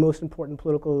be the most important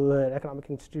political and economic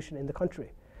institution in the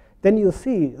country. Then you'll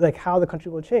see how the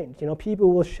country will change.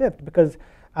 People will shift because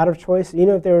out of choice,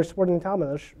 if they were supporting the Taliban,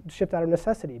 they'll shift out of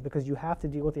necessity because you have to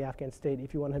deal with the Afghan state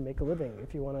if you want to make a living,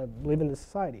 if you want to live in this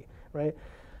society, right?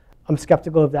 I'm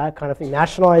skeptical of that kind of thing.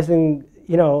 Nationalizing,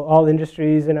 all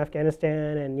industries in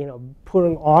Afghanistan and,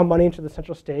 putting all money into the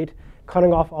central state,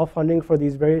 cutting off all funding for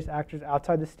these various actors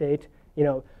outside the state,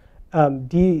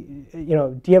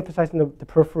 de-emphasizing the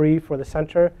periphery for the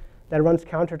center, that runs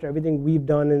counter to everything we've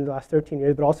done in the last 13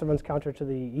 years, but also runs counter to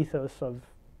the ethos of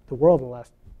the world in the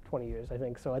last 20 years, I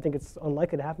think. So I think it's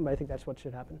unlikely to happen, but I think that's what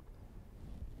should happen.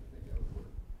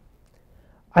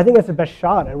 I think that's the best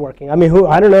shot at working. I mean,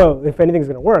 I don't know if anything's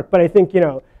going to work, but I think,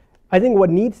 the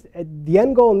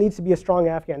end goal needs to be a strong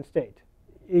Afghan state.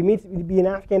 It needs to be an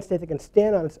Afghan state that can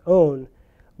stand on its own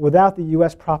without the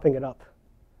U.S. propping it up.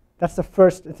 That's the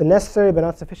first, it's a necessary but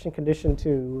not sufficient condition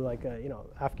to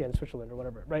Afghan Switzerland or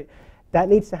whatever, right? That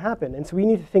needs to happen. And so we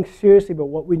need to think seriously about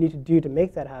what we need to do to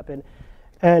make that happen.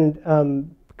 And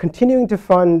continuing to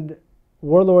fund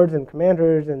warlords and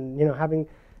commanders, and having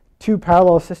two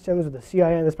parallel systems with the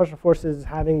CIA and the special forces,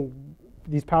 having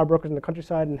these power brokers in the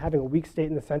countryside, and having a weak state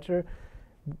in the center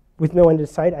with no end in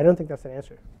sight, I don't think that's an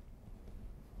answer.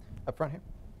 Up front here.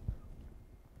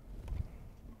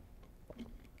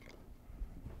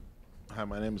 Hi,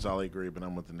 my name is Ali Gharib, and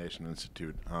I'm with the Nation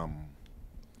Institute.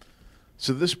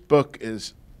 So this book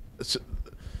is,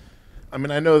 I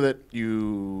mean, I know that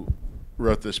you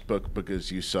wrote this book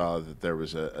because you saw that there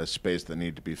was a space that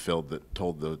needed to be filled that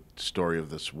told the story of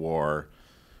this war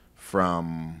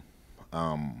from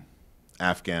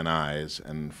Afghan eyes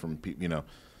and from,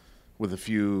 with a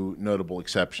few notable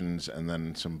exceptions, and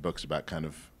then some books about kind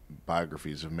of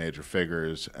biographies of major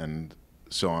figures and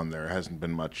so on. There hasn't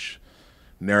been much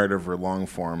narrative or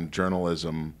long-form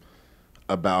journalism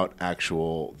about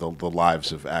the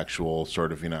lives of actual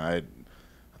sort of, I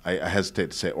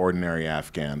hesitate to say ordinary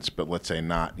Afghans, but let's say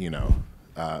not,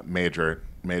 major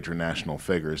national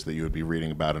figures that you would be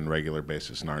reading about on a regular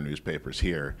basis in our newspapers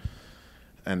here.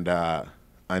 And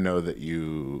I know that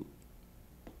you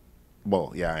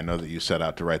set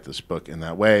out to write this book in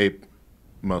that way,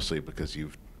 mostly because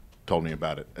you've told me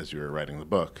about it as you were writing the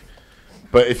book.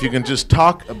 But if you can just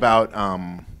talk about,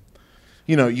 I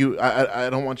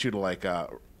don't want you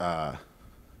to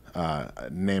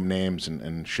name names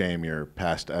and shame your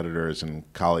past editors and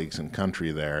colleagues in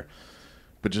country there,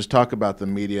 but just talk about the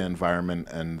media environment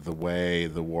and the way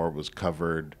the war was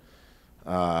covered.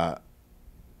 I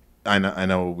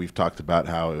know we've talked about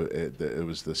how it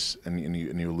was this, and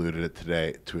you alluded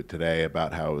to it today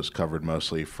about how it was covered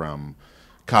mostly from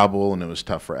Kabul, and it was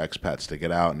tough for expats to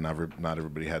get out, and not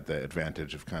everybody had the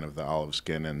advantage of kind of the olive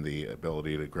skin and the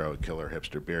ability to grow a killer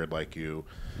hipster beard like you.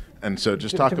 And so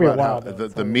just talk about how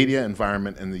the media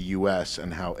environment in the U.S.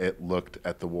 and how it looked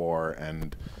at the war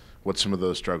and what some of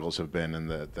those struggles have been and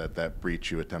that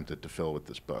breach you attempted to fill with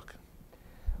this book.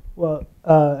 Well,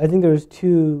 I think there's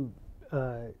two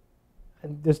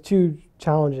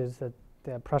challenges that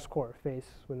the press corps face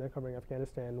when they're covering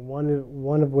Afghanistan.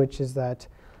 One of which is that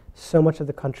so much of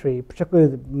the country,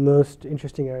 particularly the most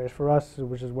interesting areas for us,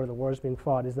 which is where the war is being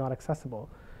fought, is not accessible.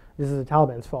 This is the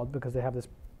Taliban's fault because they have this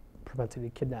propensity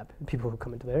to kidnap people who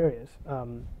come into the areas.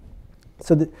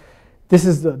 This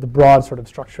is the broad sort of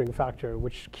structuring factor,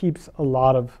 which keeps a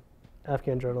lot of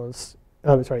Afghan journalists,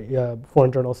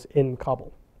 foreign journalists in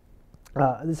Kabul.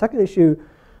 The second issue,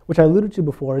 which I alluded to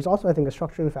before, is also, I think, a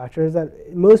structuring factor, is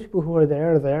that most people who are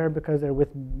there because they're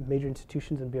with major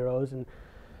institutions and bureaus, and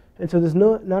so there's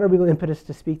not a real impetus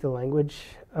to speak the language,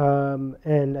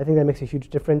 and I think that makes a huge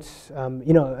difference.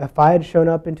 If I had shown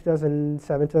up in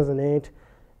 2007, 2008,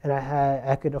 and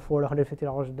I could afford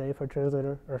 $150 a day for a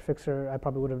translator or a fixer, I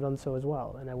probably would have done so as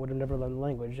well, and I would have never learned the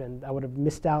language, and I would have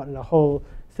missed out on a whole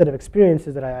set of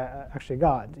experiences that I actually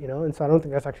got, and so I don't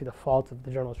think that's actually the fault of the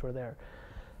journalists who are there.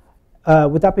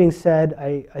 With that being said,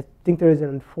 I think there is an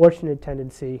unfortunate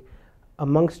tendency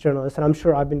amongst journalists, and I'm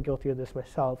sure I've been guilty of this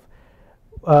myself,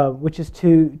 which is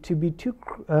to be too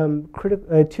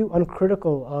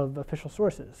uncritical of official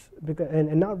sources,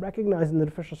 and not recognizing that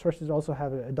official sources also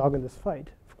have a dog in this fight,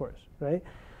 of course, right?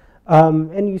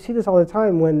 And you see this all the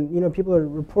time when people are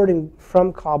reporting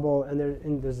from Kabul,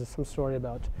 and there's some story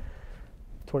about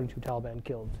 22 Taliban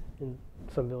killed in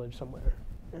some village somewhere,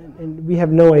 and we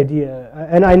have no idea.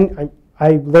 And I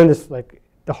learned this like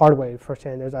the hard way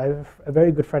firsthand. I have a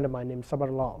very good friend of mine named Sabar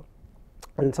Lal,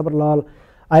 and Sabar Lal,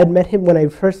 I had met him when I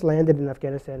first landed in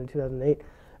Afghanistan in 2008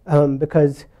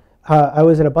 because I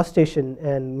was in a bus station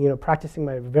and practicing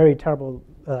my very terrible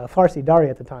Farsi Dari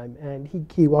at the time, and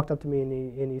he walked up to me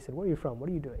and he said, "Where are you from? What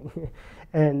are you doing?"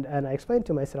 and I explained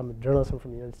to him. I said, "I'm a journalist. I'm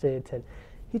from the United States." And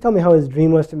he told me how his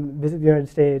dream was to visit the United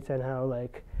States and how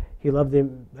he loved the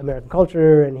American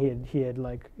culture, and he had he had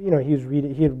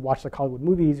watched the Hollywood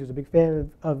movies. He was a big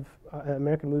fan of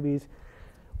American movies.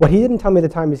 What he didn't tell me at the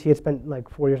time is he had spent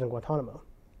 4 years in Guantanamo.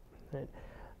 Right?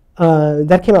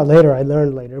 That came out later, I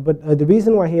learned later, but the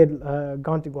reason why he had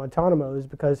gone to Guantanamo is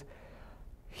because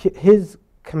his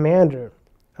commander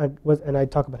and I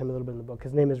talk about him a little bit in the book,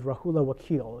 his name is Rahula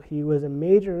Wakil. He was a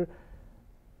major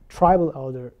tribal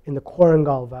elder in the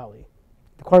Korangal Valley.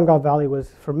 The Korangal Valley was,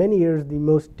 for many years, the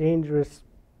most dangerous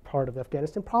part of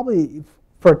Afghanistan, probably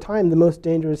for a time the most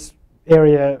dangerous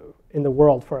area in the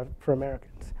world for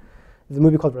Americans. There's a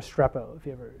movie called Restrepo, if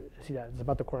you ever see that. It's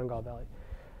about the Korangal Valley.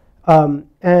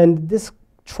 And this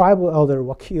tribal elder,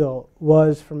 Wakil,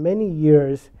 was for many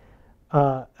years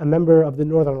a member of the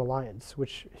Northern Alliance,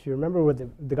 which, if you remember, were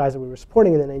the guys that we were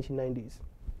supporting in the 1990s.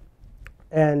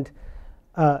 And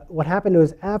what happened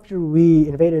was, after we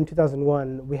invaded in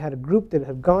 2001, we had a group that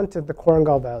had gone to the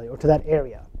Korangal Valley, or to that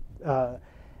area.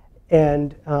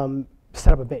 And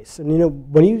set up a base.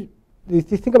 And when you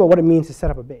think about what it means to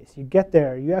set up a base, you get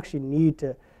there, you actually need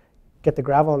to get the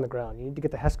gravel on the ground. You need to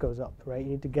get the HESCOs up, right? You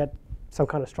need to get some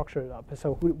kind of structure up. And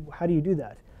so how do you do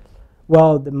that?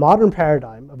 Well, the modern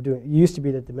paradigm of doing it used to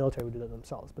be that the military would do that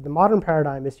themselves. But the modern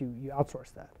paradigm is you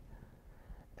outsource that.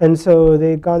 And so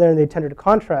they'd gone there and they tendered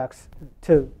contracts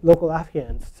to local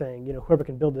Afghans saying, whoever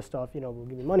can build this stuff, we'll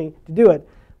give you money to do it.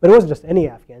 But it wasn't just any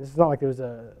Afghans. It's not like there was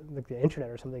like the internet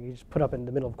or something you just put up in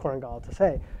the middle of Korangal to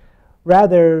say.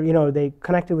 Rather, they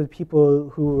connected with people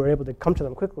who were able to come to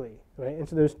them quickly, right? And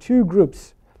so there's two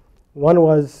groups. One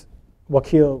was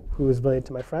Wakil, who was related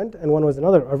to my friend, and one was a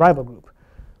rival group.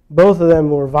 Both of them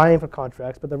were vying for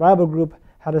contracts, but the rival group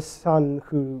had a son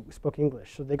who spoke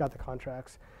English, so they got the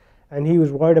contracts. And he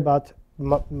was worried about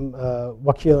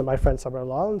Wakil and my friend Sabr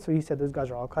Allah, and so he said those guys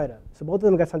are Al-Qaeda. So both of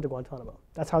them got sent to Guantanamo.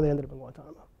 That's how they ended up in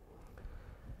Guantanamo.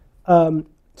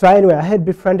 So anyway, I had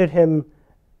befriended him,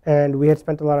 and we had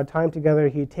spent a lot of time together.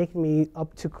 He had taken me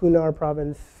up to Kunar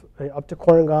province, up to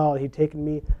Korangal. He'd taken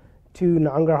me to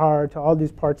Nangarhar, to all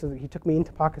these parts of it. He took me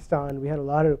into Pakistan. We had a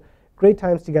lot of great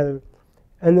times together.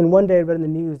 And then one day I read in the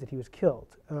news that he was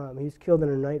killed. He was killed in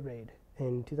a night raid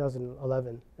in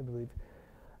 2011, I believe.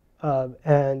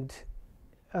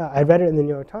 I read it in the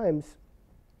New York Times.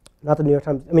 Not the New York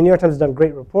Times. I mean, New York Times has done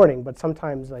great reporting, but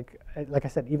sometimes, like I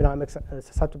said, even I'm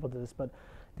susceptible to this. But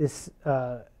this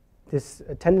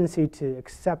tendency to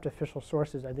accept official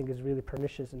sources, I think, is really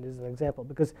pernicious, and is an example.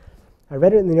 Because I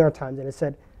read it in the New York Times, and it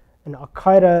said an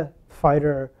Al-Qaeda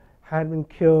fighter had been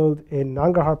killed in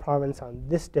Nangarhar province on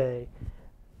this day.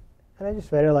 And I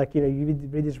just read it like, you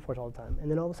read these reports all the time. And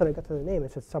then all of a sudden I got to the name,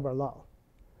 it said Sabr Allah.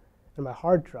 And my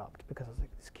heart dropped because I was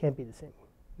like, this can't be the same.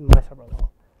 My Sabr Allah.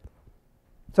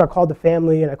 So I called the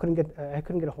family, and I couldn't get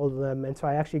a hold of them. And so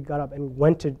I actually got up and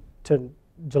went to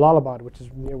Jalalabad, which is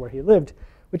near where he lived,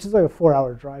 which is like a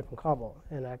 4-hour drive from Kabul.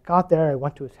 And I got there, I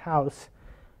went to his house,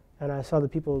 and I saw the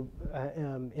people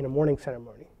in a mourning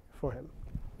ceremony for him.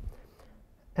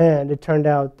 And it turned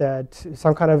out that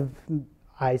some kind of,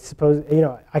 I suppose,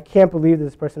 I can't believe that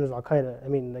this person is Al-Qaeda. I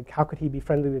mean, like, how could he be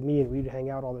friendly with me and we'd hang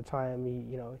out all the time?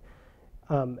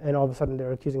 And all of a sudden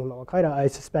they're accusing him of Al-Qaeda. I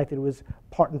suspect it was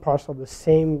part and parcel of the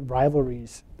same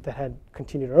rivalries that had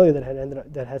continued earlier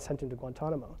that had sent him to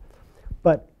Guantanamo.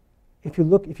 But if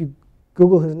you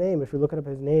Google his name, if you look up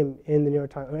his name in the New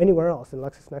York Times or anywhere else in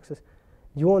LexisNexis,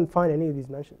 you won't find any of these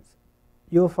mentions.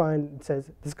 You'll find it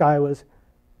says this guy was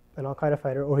an Al-Qaeda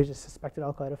fighter, or he's a suspected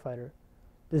Al-Qaeda fighter.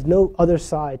 There's no other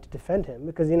side to defend him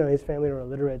because his family are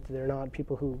illiterate. They're not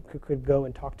people who could go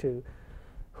and talk to,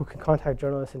 who can contact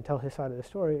journalists and tell his side of the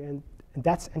story, and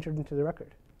that's entered into the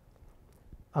record.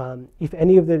 If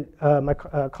any of my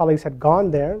colleagues had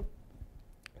gone there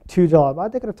to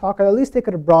Jalalabad, they could have talked. At least they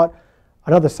could have brought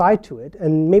another side to it,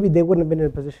 and maybe they wouldn't have been in a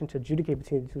position to adjudicate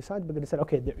between the two sides, but they said,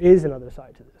 okay, there is another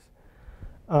side to this.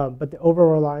 But the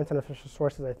over-reliance on official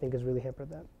sources, I think, has really hampered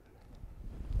that.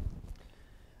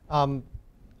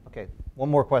 Okay, one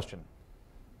more question.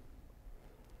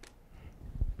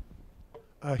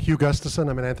 Hugh Gustafson,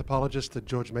 I'm an anthropologist at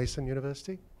George Mason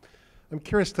University. I'm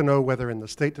curious to know whether in the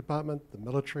State Department, the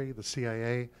military, the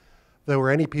CIA, there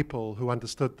were any people who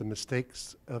understood the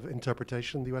mistakes of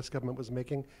interpretation the US government was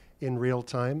making in real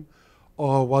time,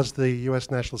 or was the US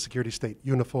national security state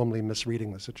uniformly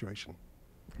misreading the situation?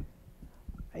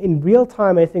 In real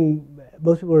time, I think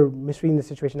most people were misreading the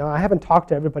situation. Now, I haven't talked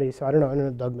to everybody, so I don't know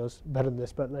if Doug knows better than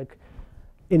this, but like,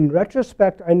 in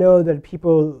retrospect, I know that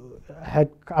people had,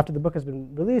 after the book has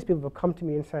been released, people have come to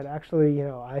me and said, actually,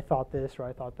 I thought this or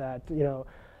I thought that.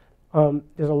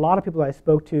 There's a lot of people I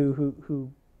spoke to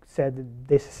who said that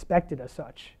they suspected as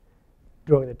such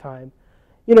during the time.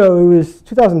 It was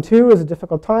 2002 was a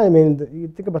difficult time. I mean, you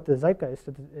think about the zeitgeist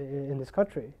in this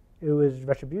country. It was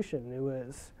retribution. It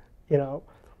was,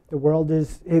 the world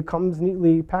it comes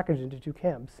neatly packaged into two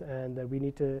camps, and that we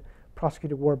need to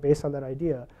prosecute a war based on that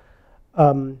idea.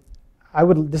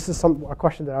 This is a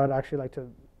question that I would actually like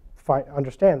to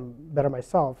understand better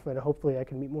myself, and hopefully I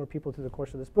can meet more people through the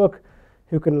course of this book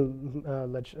who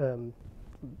can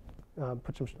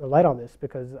put some light on this,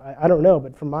 because I don't know,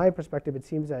 but from my perspective, it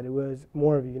seems that it was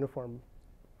more of a uniform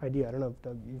idea. I don't know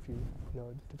if you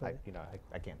know.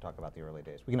 I can't talk about the early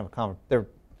days. We can have a comment.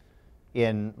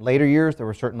 In later years, there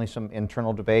were certainly some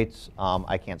internal debates.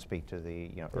 I can't speak to the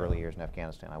early years in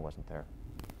Afghanistan. I wasn't there.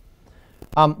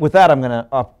 With that, I'm going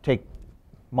to take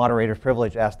moderator's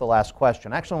privilege, ask the last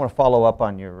question. Actually, I want to follow up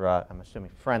on your, I'm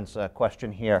assuming, friend's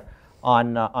question here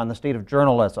on the state of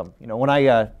journalism. When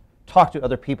I talk to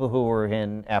other people who were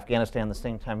in Afghanistan the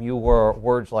same time you were,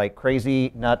 words like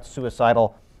crazy, nuts,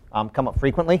 suicidal come up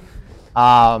frequently.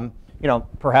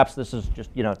 perhaps this is just,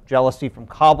 jealousy from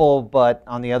Kabul, but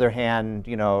on the other hand,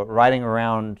 riding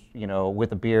around,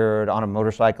 with a beard on a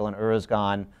motorcycle in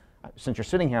Uruzgan. Since you're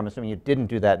sitting here, I'm assuming you didn't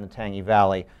do that in the Tangi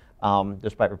Valley,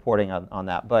 despite reporting on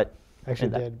that. But Actually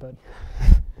did, but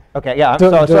okay, yeah.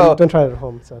 Don't try it at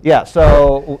home. So. Yeah,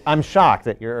 so I'm shocked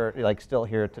that you're still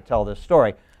here to tell this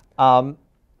story. How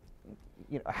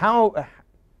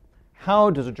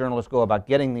does a journalist go about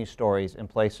getting these stories in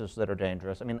places that are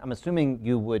dangerous? I mean, I'm assuming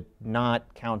you would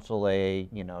not counsel a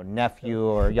nephew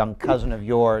or young cousin of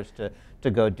yours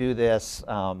to go do this.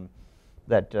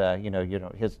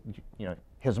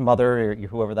 His mother or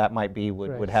whoever that might be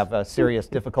would have serious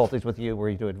difficulties with you. Were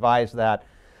you to advise that?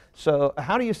 So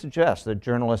how do you suggest that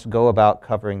journalists go about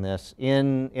covering this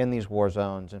in these war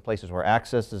zones, in places where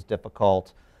access is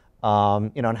difficult?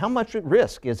 And how much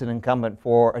risk is it incumbent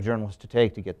for a journalist to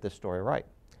take to get this story right?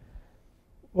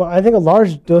 Well, I think a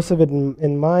large dose of it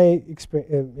in my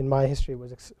experience, in my history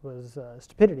was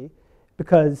stupidity,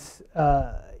 because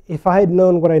if I had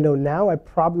known what I know now, I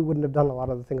probably wouldn't have done a lot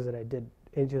of the things that I did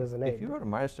in 2008. If you rode a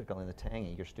motorcycle in the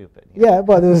Tangi, you're stupid. Yeah,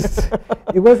 but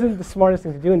it wasn't the smartest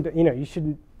thing to do, and you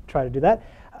shouldn't try to do that.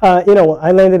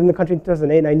 I landed in the country in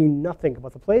 2008, and I knew nothing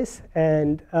about the place,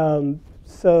 and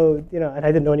so, and I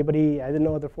didn't know anybody, I didn't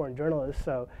know other foreign journalists,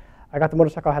 so I got the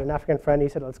motorcycle, I had an Afghan friend, he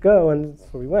said, let's go, and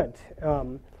that's where we went.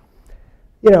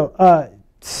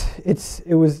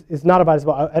 It's not about as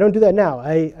well. I don't do that now.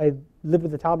 I lived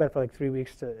with the Taliban for like 3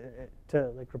 weeks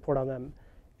to report on them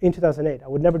in 2008. I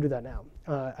would never do that now.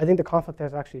 I think the conflict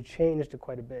has actually changed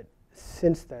quite a bit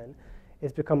since then.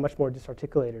 It's become much more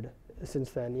disarticulated since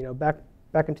then.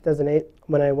 Back in 2008,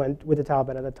 when I went with the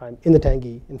Taliban at that time, in the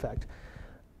Tangi, in fact,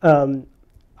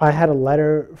 I had a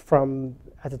letter from,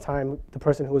 at the time, the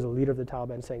person who was a leader of the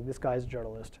Taliban saying, this guy's a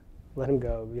journalist, let him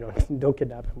go, don't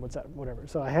kidnap him, whatever.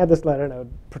 So I had this letter, and I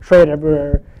would portray it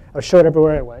everywhere, I would show it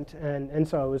everywhere I went, and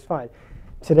so it was fine.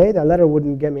 Today, that letter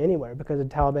wouldn't get me anywhere, because the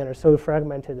Taliban are so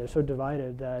fragmented, they're so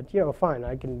divided that, fine,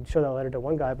 I can show that letter to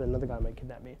one guy, but another guy might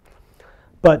kidnap me.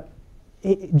 But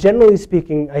generally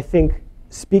speaking, I think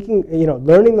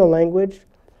learning the language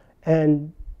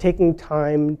and taking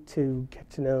time to get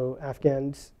to know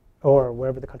Afghans or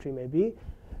wherever the country may be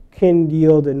can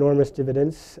yield enormous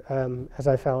dividends. As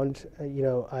I found,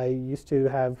 I used to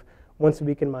have once a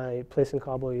week in my place in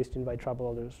Kabul, I used to invite tribal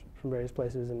elders from various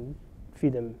places and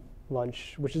feed them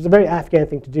lunch, which is a very Afghan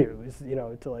thing to do, is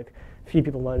to like feed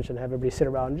people lunch and have everybody sit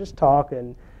around and just talk,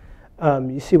 and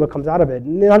you see what comes out of it.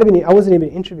 I wasn't even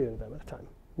interviewing them at the time.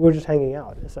 We were just hanging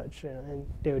out as such, and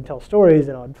they would tell stories,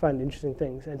 and I would find interesting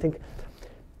things. And I think,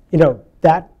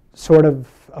 that sort of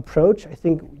approach, I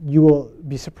think you will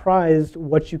be surprised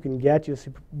what you can get. You'll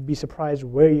be surprised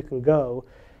where you can go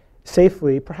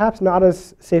safely, perhaps not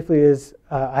as safely as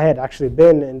I had actually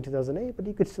been in 2008, but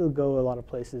you could still go a lot of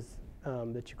places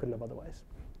that you couldn't have otherwise.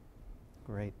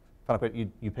 Great. Final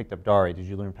question, you picked up Dari. Did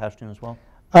you learn Pashtun as well?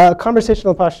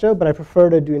 Conversational Pashto, but I prefer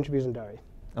to do interviews in Dari.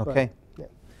 Okay. But, yeah.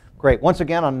 Great. Once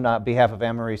again, on behalf of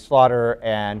Anne-Marie Slaughter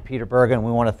and Peter Bergen,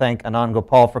 we want to thank Anand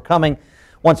Gopal for coming.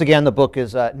 Once again, the book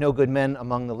is No Good Men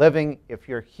Among the Living. If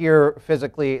you're here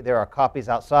physically, there are copies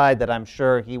outside that I'm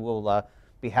sure he will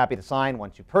be happy to sign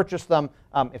once you purchase them.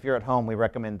 If you're at home, we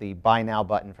recommend the Buy Now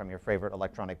button from your favorite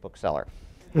electronic bookseller.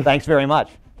 Thanks very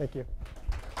much. Thank you.